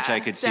 Yeah, which I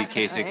could see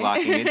definitely. Kasich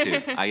locking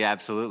into.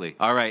 Absolutely.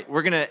 All right,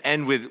 we're going to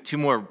end with 2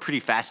 more pretty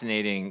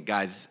fascinating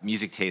guys,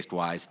 music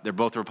taste-wise. They're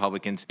both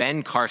Republicans.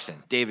 Ben Carson.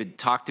 David,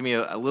 talk to me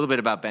a little bit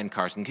about Ben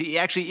Carson. He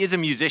actually is a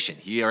musician.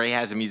 He already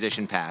has a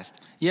musician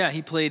past. Yeah,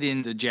 he played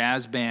in the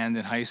jazz band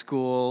in high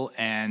school,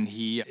 and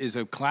he is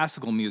a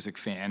classical music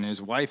fan, and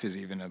his wife is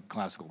even a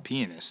classical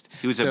pianist.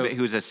 He was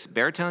a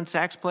baritone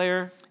sax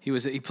player.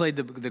 He played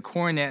the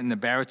cornet and the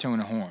baritone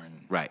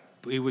horn. Right.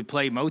 he would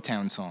play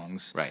Motown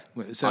songs. Right.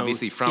 So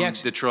obviously from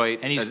Detroit,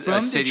 and he's a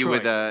from city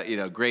Detroit. with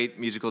a great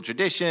musical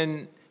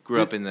tradition.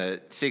 Grew up in the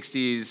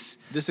 60s.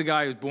 This is a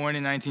guy who was born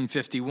in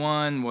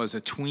 1951, was a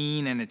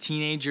tween and a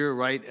teenager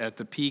right at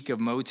the peak of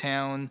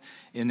Motown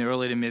in the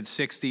early to mid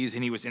 60s,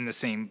 and he was in the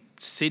same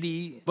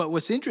city. But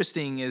what's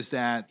interesting is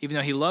that even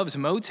though he loves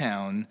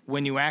Motown,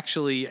 when you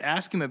actually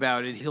ask him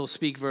about it, he'll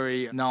speak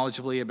very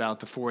knowledgeably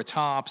about the Four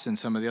Tops and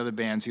some of the other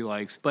bands he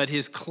likes. But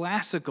his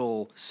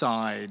classical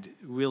side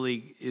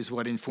really is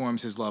what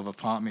informs his love of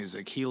pop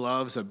music. He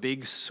loves a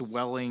big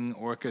swelling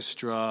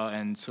orchestra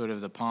and sort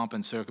of the pomp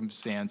and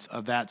circumstance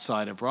of that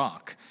side of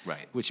rock.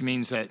 Right. Which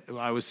means that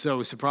I was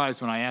so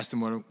surprised when I asked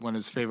him what one of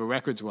his favorite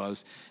records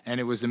was,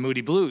 and it was the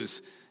Moody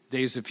Blues,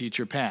 Days of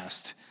Future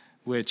Past,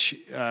 which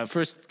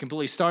first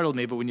completely startled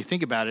me, but when you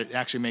think about it, it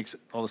actually makes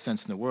all the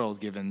sense in the world,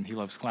 given he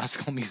loves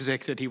classical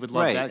music, that he would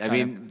love that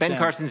kind of Ben sound.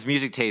 Carson's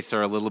music tastes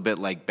are a little bit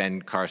like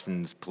Ben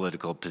Carson's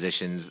political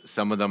positions.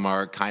 Some of them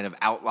are kind of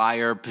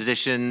outlier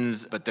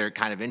positions, but they're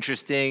kind of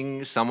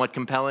interesting, somewhat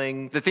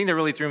compelling. The thing that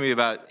really threw me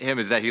about him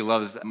is that he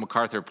loves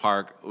MacArthur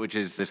Park, which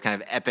is this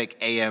kind of epic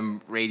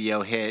AM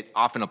radio hit,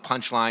 often a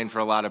punchline for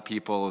a lot of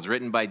people. It was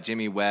written by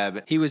Jimmy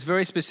Webb. He was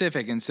very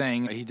specific in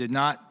saying he did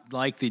not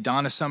like the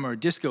Donna Summer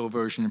disco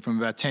version from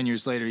about 10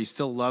 years later. He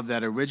still loved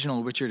that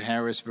original Richard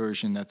Harris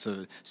version that's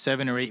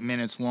 7 or 8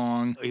 minutes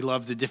long. He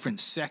loved the different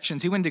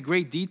sections. He went into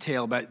great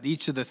detail about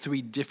each of the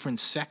 3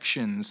 different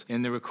sections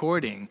in the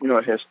recording. You know,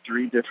 it has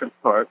 3 different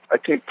parts. I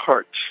think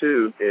part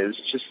 2 is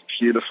just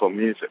beautiful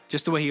music.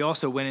 Just the way he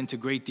also went into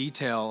great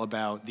detail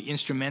about the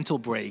instrumental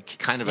break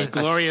kind of in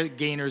Gloria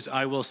Gaynor's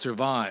I Will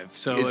Survive.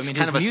 So, it's I mean,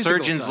 kind of a musical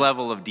surgeon's side.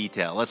 level of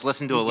detail. Let's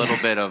listen to a little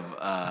bit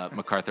of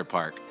MacArthur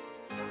Park.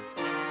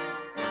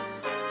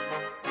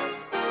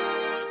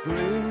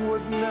 Spring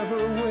was never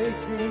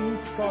waiting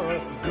for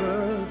us,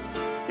 girl.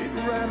 It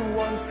ran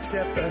one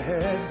step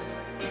ahead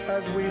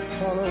as we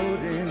followed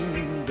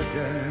in the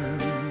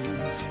dance.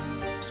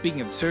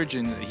 Speaking of the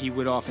surgeon, he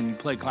would often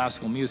play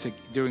classical music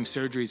during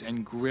surgeries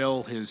and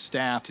grill his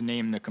staff to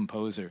name the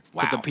composer.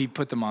 Wow. He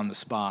put them on the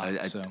spot.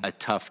 A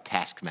tough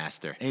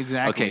taskmaster.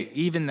 Exactly. Okay.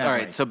 Even that All way.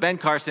 right. So Ben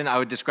Carson, I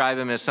would describe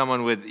him as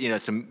someone with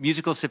some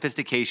musical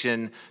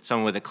sophistication,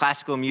 someone with a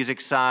classical music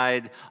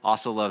side,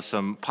 also loves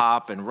some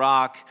pop and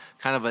rock,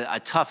 kind of a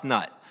tough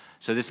nut.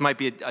 So this might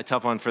be a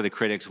tough one for the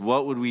critics.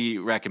 What would we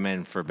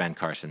recommend for Ben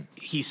Carson?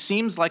 He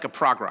seems like a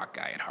prog rock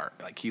guy at heart.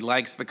 Like, he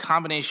likes the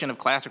combination of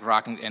classic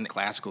rock and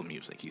classical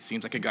music. He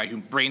seems like a guy who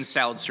Brain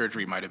Salad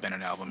Surgery might have been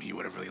an album he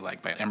would have really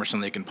liked by Emerson,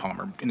 Lake and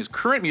Palmer. In his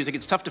current music,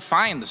 it's tough to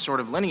find the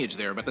sort of lineage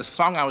there, but the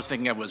song I was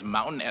thinking of was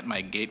Mountain at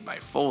My Gate by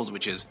Foles,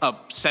 which is a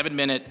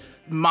 7-minute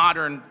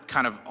modern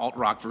kind of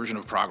alt-rock version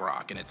of prog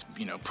rock, and it's,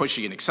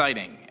 pushy and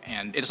exciting,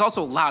 and it's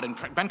also loud, and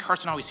Ben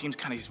Carson always seems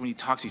kind of, when he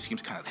talks, he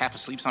seems kind of half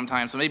asleep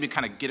sometimes, so maybe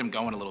kind of get him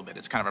going a little bit.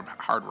 It's kind of a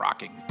hard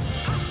rocking.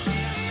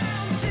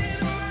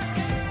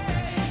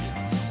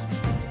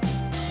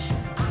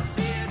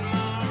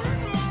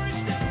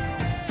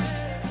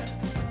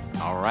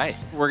 All right.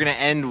 We're going to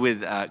end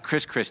with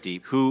Chris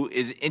Christie, who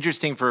is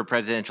interesting for a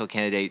presidential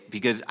candidate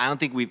because I don't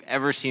think we've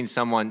ever seen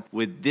someone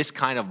with this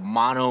kind of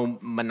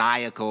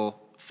monomaniacal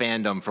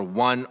fandom for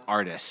one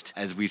artist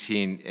as we've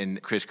seen in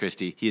Chris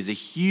Christie. He is a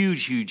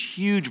huge, huge,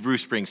 huge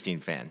Bruce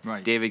Springsteen fan.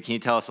 Right. David, can you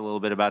tell us a little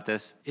bit about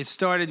this? It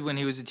started when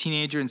he was a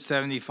teenager in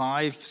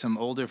 '75. Some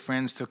older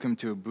friends took him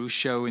to a Bruce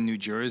show in New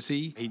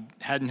Jersey. He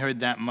hadn't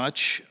heard that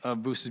much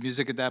of Bruce's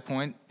music at that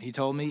point, he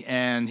told me,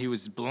 and he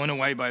was blown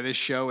away by this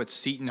show at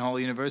Seton Hall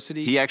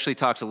University. He actually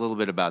talks a little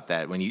bit about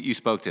that when you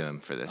spoke to him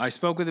for this. I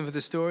spoke with him for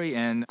the story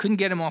and couldn't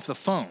get him off the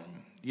phone.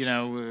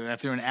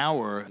 After an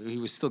hour, he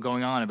was still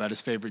going on about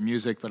his favorite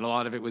music, but a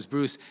lot of it was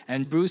Bruce.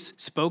 And Bruce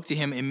spoke to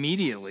him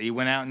immediately,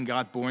 went out and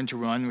got Born to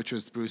Run, which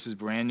was Bruce's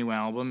brand new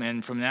album.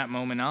 And from that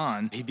moment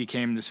on, he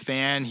became this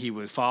fan. He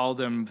followed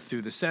them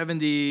through the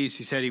 70s.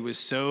 He said he was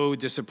so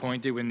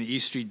disappointed when the E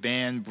Street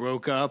Band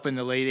broke up in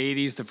the late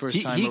 80s the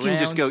first time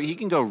around. He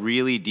can go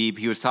really deep.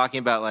 He was talking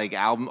about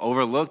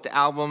overlooked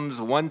albums.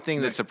 One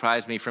thing that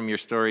surprised me from your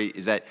story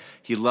is that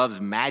he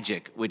loves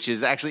Magic, which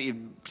is actually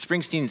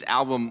Springsteen's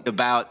album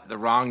about the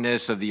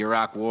wrongness of the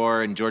Iraq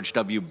War and George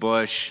W.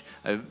 Bush.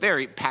 A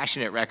very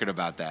passionate record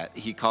about that.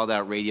 He called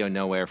out Radio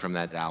Nowhere from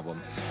that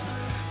album.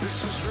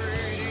 This is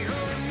Radio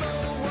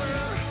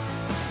Nowhere.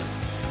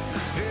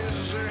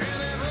 Is there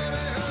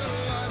anybody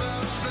alive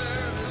out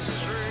there? This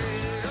is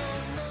Radio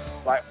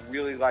Nowhere. I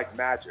really like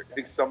Magic. I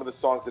think some of the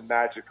songs in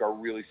Magic are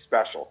really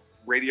special.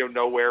 Radio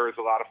Nowhere is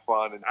a lot of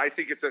fun, and I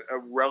think it's a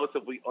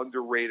relatively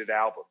underrated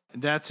album.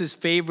 That's his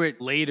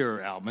favorite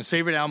later album. His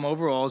favorite album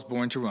overall is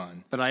Born to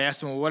Run. But I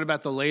asked him, well, what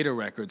about the later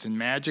records? And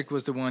Magic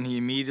was the one he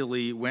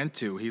immediately went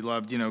to. He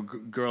loved,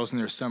 Girls in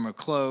Their Summer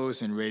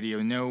Clothes and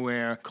Radio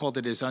Nowhere, called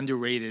it his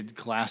underrated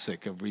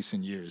classic of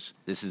recent years.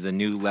 This is a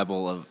new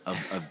level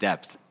of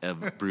depth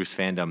of Bruce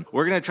fandom.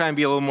 We're going to try and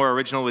be a little more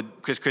original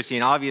with Chris Christie.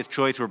 An obvious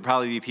choice would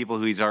probably be people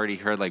who he's already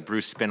heard, like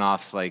Bruce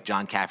spinoffs like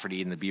John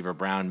Cafferty and the Beaver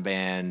Brown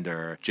Band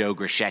or Joe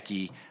Joe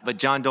Grishecki. But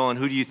John Dolan,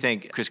 who do you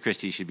think Chris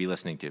Christie should be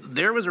listening to?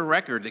 There was a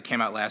record that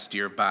came out last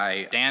year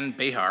by Dan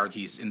Behar.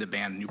 He's in the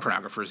band New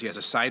Pornographers. He has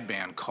a side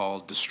band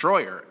called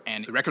Destroyer,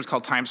 and the record's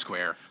called Times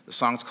Square. The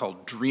song's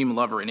called Dream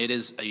Lover, and it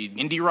is an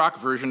indie rock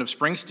version of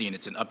Springsteen.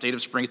 It's an update of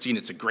Springsteen.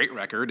 It's a great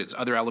record. It's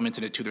other elements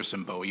in it too. There's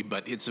some Bowie,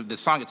 but the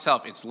song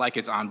itself, it's like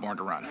it's on Born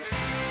to Run.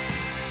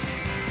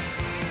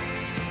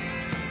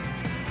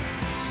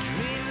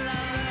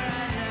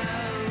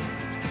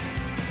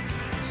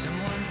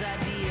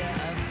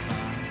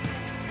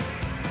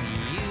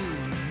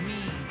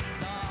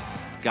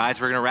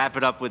 Guys, we're going to wrap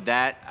it up with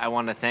that. I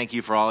want to thank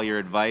you for all your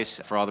advice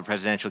for all the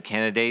presidential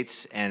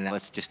candidates, and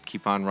let's just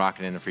keep on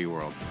rocking in the free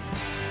world.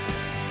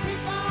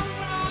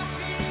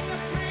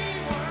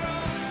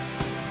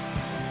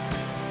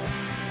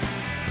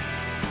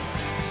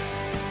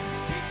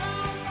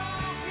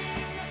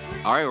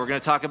 All right, we're going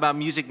to talk about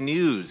music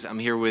news. I'm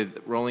here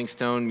with Rolling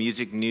Stone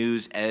music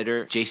news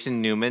editor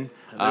Jason Newman.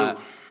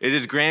 It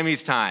is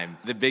Grammys time.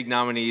 The big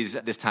nominees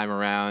this time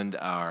around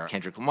are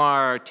Kendrick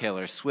Lamar,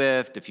 Taylor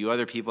Swift, a few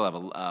other people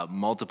have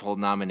multiple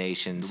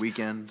nominations. The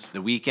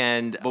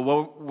Weeknd. But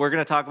what we're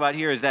going to talk about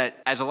here is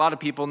that, as a lot of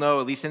people know,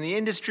 at least in the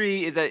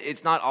industry, is that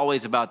it's not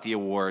always about the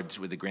awards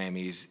with the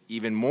Grammys.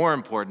 Even more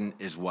important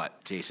is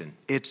what, Jason?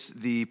 It's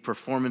the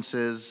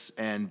performances,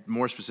 and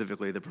more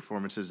specifically, the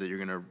performances that you're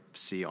going to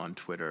see on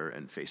Twitter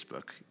and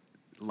Facebook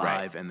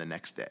live and the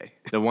next day.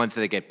 The ones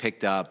that get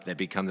picked up, that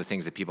become the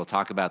things that people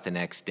talk about the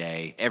next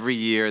day. Every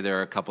year there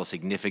are a couple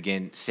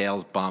significant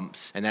sales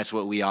bumps, and that's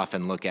what we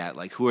often look at.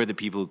 Like, who are the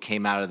people who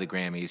came out of the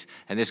Grammys?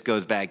 And this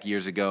goes back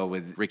years ago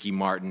with Ricky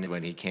Martin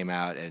when he came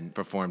out and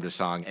performed a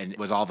song and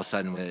was all of a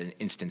sudden an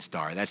instant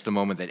star. That's the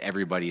moment that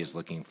everybody is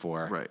looking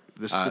for. Right.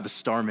 The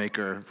star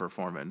maker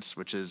performance,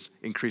 which is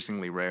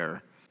increasingly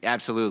rare.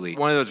 Absolutely.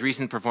 One of those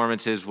recent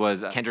performances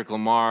was Kendrick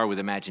Lamar with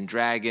Imagine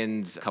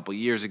Dragons a couple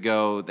years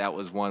ago. That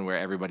was one where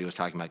everybody was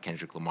talking about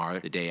Kendrick Lamar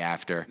the day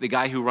after. The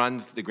guy who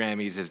runs the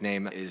Grammys, his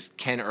name is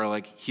Ken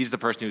Ehrlich. He's the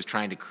person who's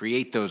trying to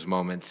create those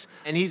moments,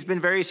 and he's been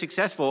very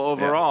successful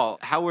overall.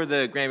 Yeah. How were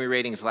the Grammy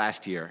ratings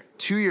last year?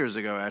 2 years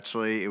ago,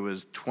 actually, it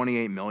was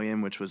 28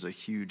 million, which was a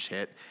huge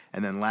hit.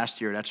 And then last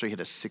year, it actually hit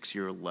a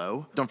 6-year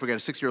low. Don't forget, a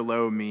 6-year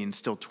low means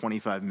still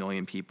 25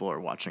 million people are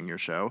watching your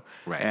show.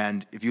 Right.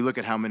 And if you look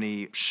at how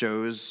many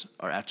shows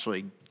are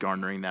actually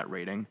garnering that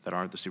rating that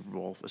aren't the Super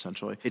Bowl,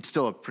 essentially, it's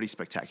still a pretty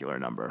spectacular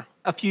number.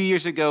 A few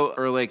years ago,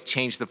 Ehrlich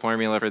changed the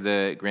formula for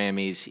the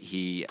Grammys.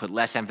 He put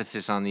less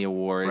emphasis on the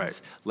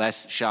awards,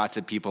 less shots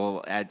of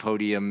people at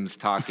podiums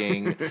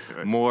talking,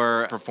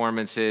 more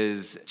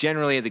performances.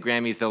 Generally, at the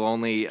Grammys, they'll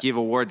only give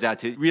awards out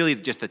to really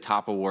just the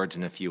top awards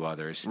and a few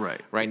others.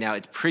 Right now,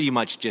 it's pretty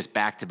much just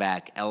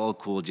back-to-back LL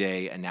Cool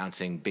J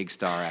announcing big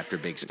star after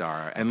big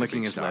star. And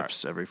licking his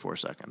lips every 4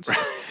 seconds.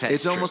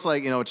 It's almost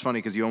like, it's funny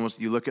because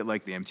you look at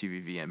like the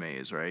MTV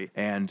VMAs, right?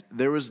 And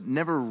there was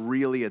never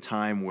really a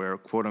time where,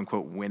 quote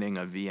unquote, winning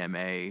a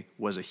VMA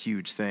was a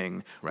huge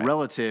thing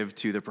relative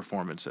to the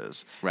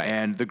performances.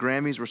 And the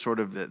Grammys were sort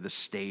of the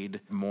staid,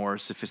 more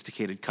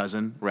sophisticated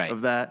cousin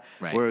of that.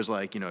 Whereas,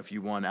 like, if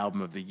you won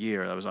Album of the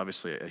Year, that was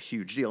obviously a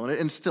huge deal, and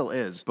it still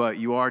is. But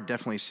you are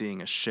definitely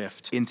seeing a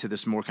shift into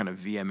this more kind of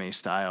VMA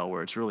style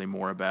where it's really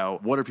more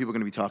about what are people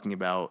going to be talking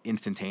about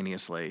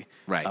instantaneously.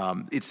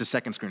 It's the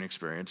second screen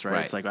experience,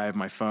 right? It's like I have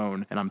my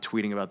phone and I'm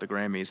tweeting about the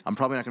Grammys. I'm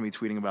probably not going to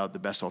be tweeting about the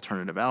Best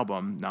Alternative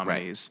Album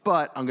nominees,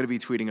 but I'm going to be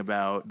tweeting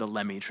about the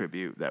Lemmy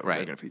tribute that we're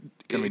going to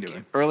be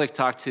doing. Ehrlich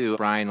talked to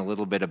Brian a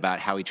little bit about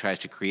how he tries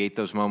to create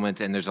those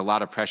moments, and there's a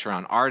lot of pressure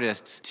on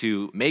artists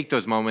to make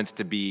those moments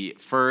to be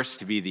first,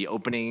 to be the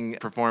opening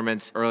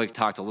performance. Ehrlich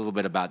talked a little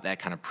bit about that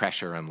kind of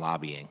pressure and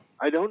lobbying.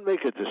 I don't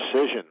make a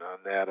decision on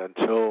that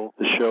until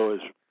the show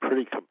is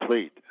pretty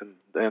complete,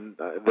 and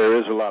there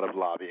is a lot of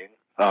lobbying.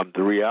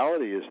 The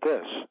reality is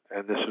this,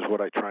 and this is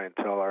what I try and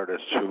tell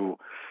artists who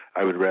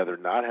I would rather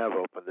not have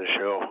open the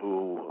show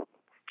who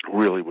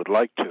really would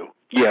like to.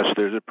 Yes,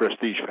 there's a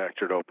prestige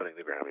factor to opening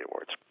the Grammy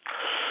Awards.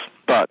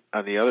 But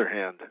on the other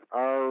hand,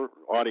 our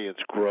audience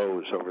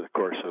grows over the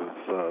course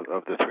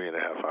of the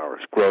 3.5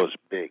 hours, grows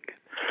big.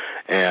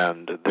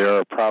 And there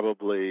are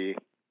probably,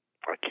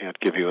 I can't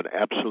give you an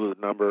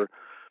absolute number,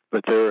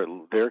 but there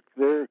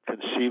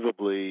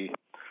conceivably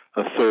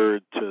a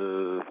third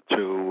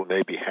to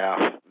maybe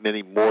half,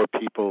 many more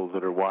people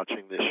that are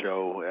watching the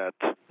show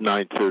at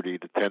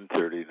 9:30 to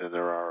 10:30 than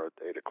there are at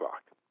 8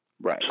 o'clock.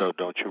 So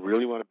don't you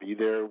really want to be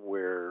there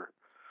where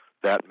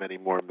that many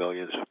more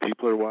millions of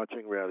people are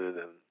watching rather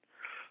than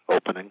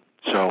opening?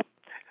 So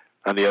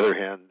on the other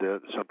hand,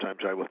 sometimes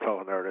I will tell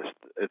an artist,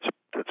 this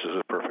is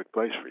a perfect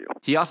place for you.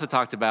 He also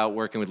talked about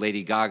working with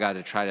Lady Gaga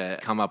to try to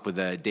come up with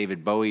a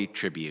David Bowie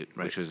tribute,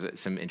 which was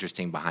some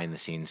interesting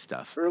behind-the-scenes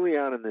stuff. Early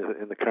on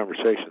in the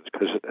conversations,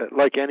 because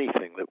like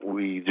anything that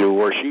we do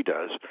or she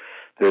does,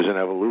 there's an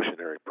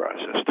evolutionary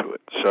process to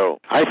it. So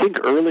I think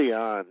early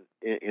on,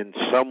 in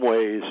some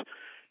ways,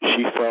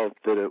 she felt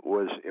that it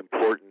was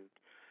important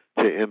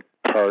to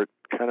impart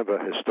kind of a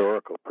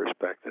historical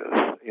perspective,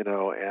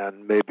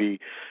 and maybe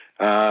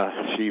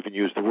she even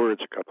used the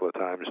words a couple of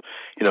times,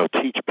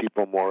 teach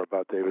people more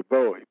about David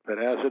Bowie. But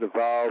as it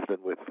evolved, and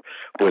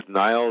with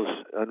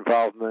Niall's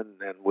involvement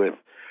and with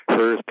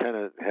her kind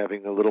of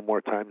having a little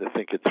more time to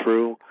think it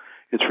through,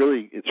 it's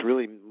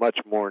really much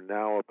more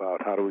now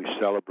about how do we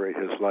celebrate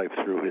his life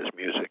through his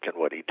music and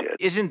what he did.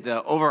 Isn't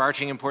the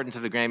overarching importance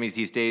of the Grammys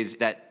these days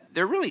that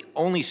there are really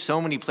only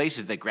so many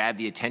places that grab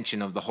the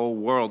attention of the whole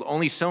world,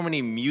 only so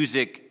many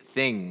music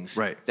things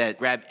that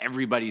grab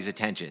everybody's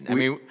attention. I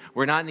mean,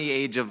 we're not in the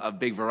age of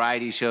big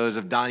variety shows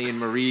of Donnie and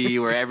Marie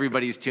where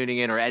everybody's tuning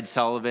in, or Ed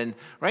Sullivan.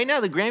 Right now,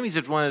 the Grammys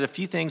is one of the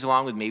few things,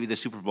 along with maybe the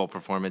Super Bowl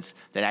performance,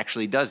 that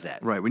actually does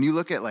that. Right. When you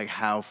look at like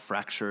how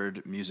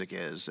fractured music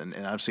is, and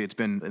obviously it's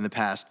been in the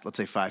past, let's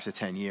say 5 to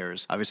 10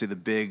 years, obviously the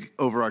big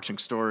overarching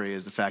story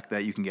is the fact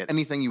that you can get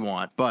anything you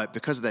want, but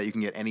because of that, you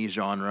can get any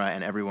genre,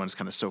 and everyone's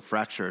kind of so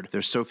fractured.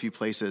 There's so few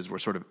places where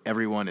sort of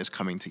everyone is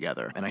coming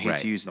together. And I hate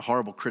to use the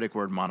horrible critic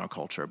word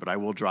monoculture, but I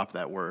will drop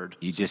that word.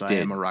 You just did.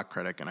 I am a rock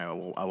critic, and I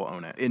will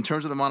own it. In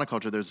terms of the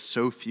monoculture, there's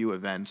so few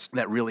events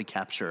that really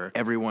capture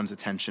everyone's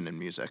attention in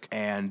music.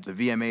 And the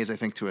VMAs, I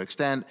think, to an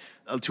extent,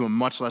 to a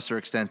much lesser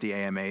extent, the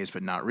AMAs,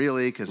 but not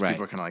really, because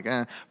people are kind of like,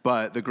 eh.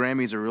 But the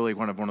Grammys are really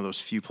one of those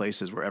few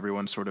places where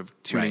everyone's sort of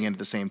tuning in at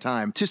the same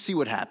time to see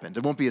what happens.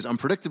 It won't be as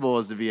unpredictable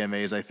as the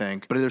VMAs, I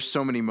think, but there's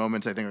so many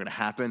moments I think are going to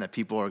happen that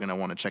people are going to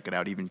want to check it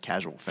out, even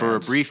casual fans. For a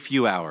brief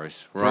few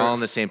hours. We're all in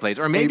the same place.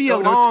 Or maybe a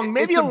long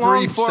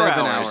 4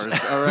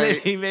 hours. All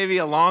right. Maybe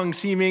a long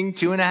seeming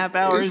 2.5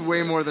 hours. It's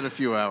way more than a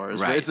few hours.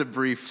 Right. It's a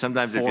brief.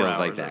 Sometimes it feels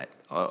like that.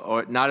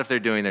 Or not if they're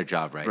doing their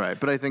job right. Right,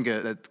 but I think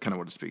that's kind of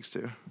what it speaks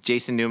to.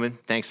 Jason Newman,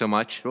 thanks so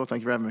much. Cool,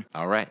 thank you for having me.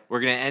 All right. We're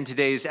going to end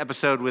today's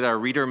episode with our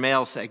Reader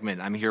Mail segment.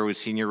 I'm here with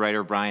senior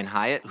writer Brian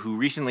Hyatt, who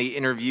recently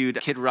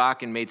interviewed Kid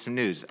Rock and made some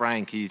news.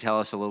 Brian, can you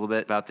tell us a little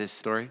bit about this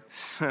story?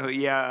 So,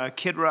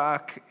 Kid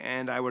Rock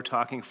and I were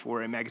talking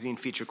for a magazine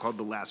feature called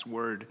The Last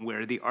Word,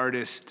 where the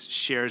artist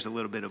shares a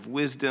little bit of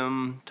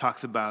wisdom,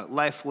 talks about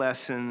life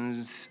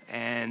lessons,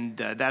 and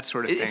that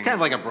sort of thing. It's kind of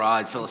like a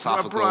broad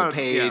philosophical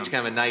page,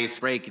 kind of a nice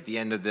break at the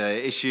end of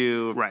the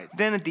issue. Right.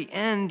 Then at the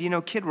end,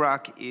 Kid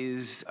Rock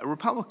is a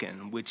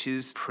Republican, which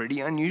is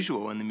pretty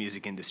unusual in the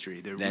music industry.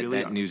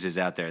 That news is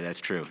out there. That's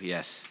true.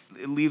 Yes.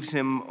 It leaves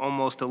him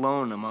almost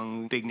alone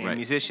among big-name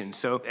musicians.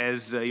 So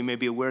as you may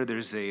be aware,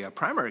 there's a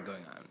primary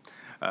going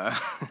on.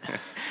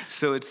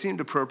 So it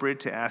seemed appropriate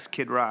to ask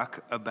Kid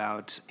Rock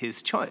about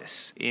his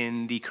choice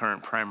in the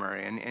current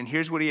primary. And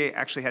here's what he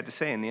actually had to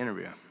say in the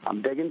interview.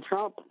 I'm digging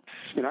Trump.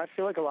 I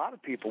feel like a lot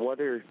of people,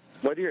 whether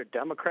you're a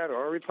Democrat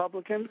or a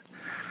Republican,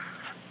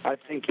 I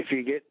think if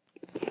you get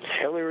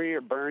Hillary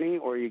or Bernie,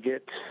 or you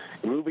get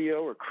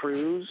Rubio or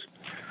Cruz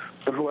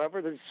or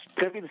whoever, there's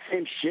going to be the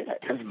same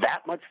shit. Has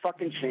that much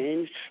fucking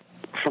changed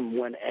from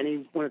when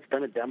it's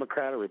been a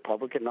Democrat or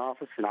Republican in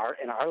office in our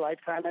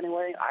lifetime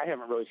anyway? I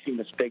haven't really seen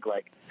this big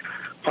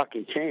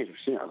fucking change.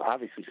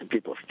 Obviously some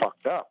people have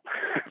fucked up.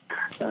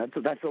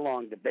 That's a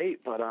long debate,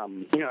 but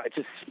it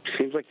just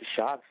seems like the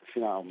shots.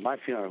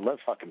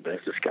 Let's fucking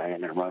business guy in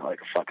there run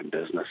like a fucking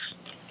business.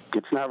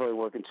 It's not really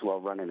working too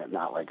well running it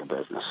not like a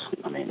business.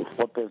 I mean,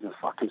 what business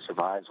fucking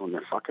survives when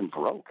they're fucking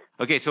broke?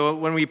 Okay, so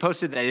when we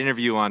posted that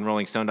interview on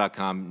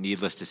RollingStone.com,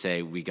 needless to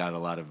say, we got a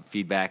lot of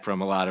feedback from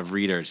a lot of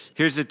readers.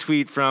 Here's a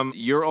tweet from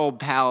your old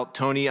pal,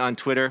 Tony, on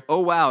Twitter.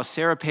 Oh, wow,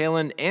 Sarah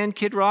Palin and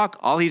Kid Rock?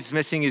 All he's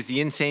missing is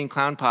the Insane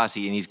Clown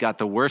Posse, and he's got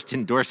the worst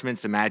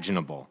endorsements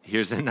imaginable.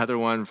 Here's another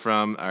one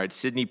from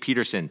Sydney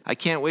Peterson. I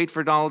can't wait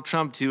for Donald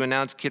Trump to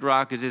announce Kid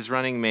Rock as his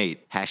running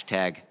mate.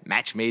 #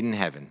 match made in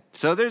heaven.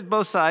 So there's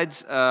both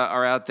sides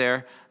are out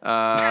there.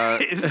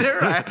 Is there?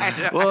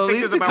 Well, at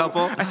least a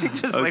couple. I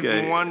think there's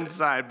like one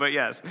side, but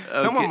yes,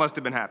 someone must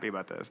have been happy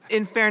about this.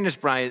 In fairness,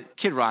 Brian,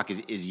 Kid Rock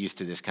is used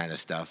to this kind of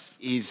stuff.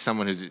 He's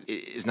someone who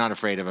is not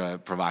afraid of a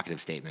provocative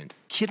statement.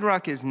 Kid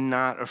Rock is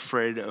not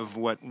afraid of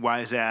what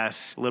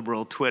wise-ass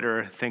liberal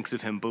Twitter thinks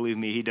of him. Believe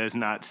me, he does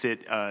not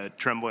sit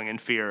trembling in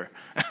fear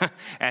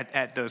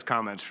at those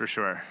comments, for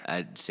sure.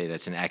 I'd say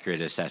that's an accurate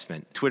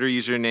assessment. Twitter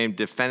username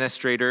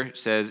Defenestrator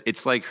says,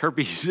 it's like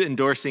herpes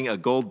endorsing a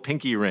gold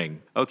pinky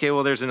ring. Okay,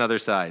 well, there's another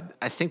side.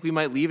 I think we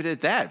might leave it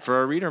at that for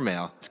our reader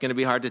mail. It's going to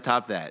be hard to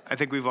top that. I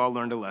think we've all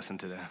learned a lesson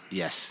today.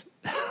 Yes.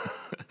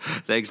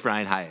 Thanks,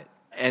 Brian Hyatt.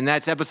 And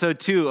that's episode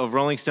 2 of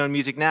Rolling Stone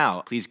Music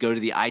Now. Please go to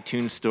the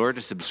iTunes store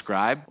to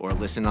subscribe or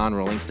listen on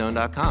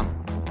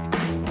rollingstone.com.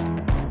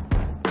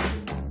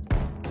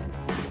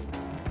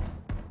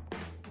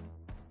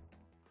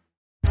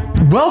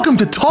 Welcome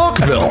to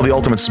Talkville, the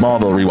ultimate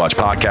Smallville rewatch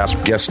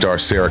podcast. Guest star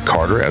Sarah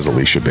Carter as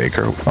Alicia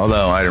Baker,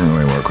 although I didn't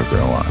really work with her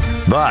a lot.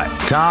 But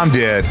Tom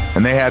did,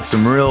 and they had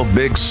some real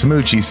big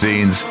smoochy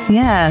scenes.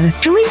 Yeah.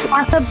 Can we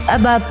talk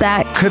about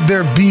that? Could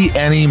there be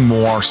any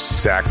more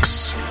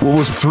sex? What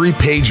was a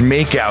 3-page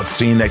makeout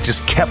scene that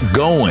just kept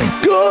going?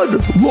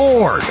 Good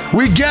Lord,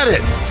 we get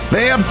it.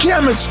 They have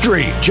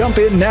chemistry. Jump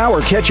in now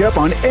or catch up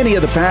on any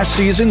of the past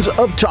seasons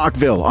of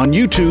Talkville on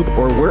YouTube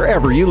or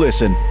wherever you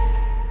listen.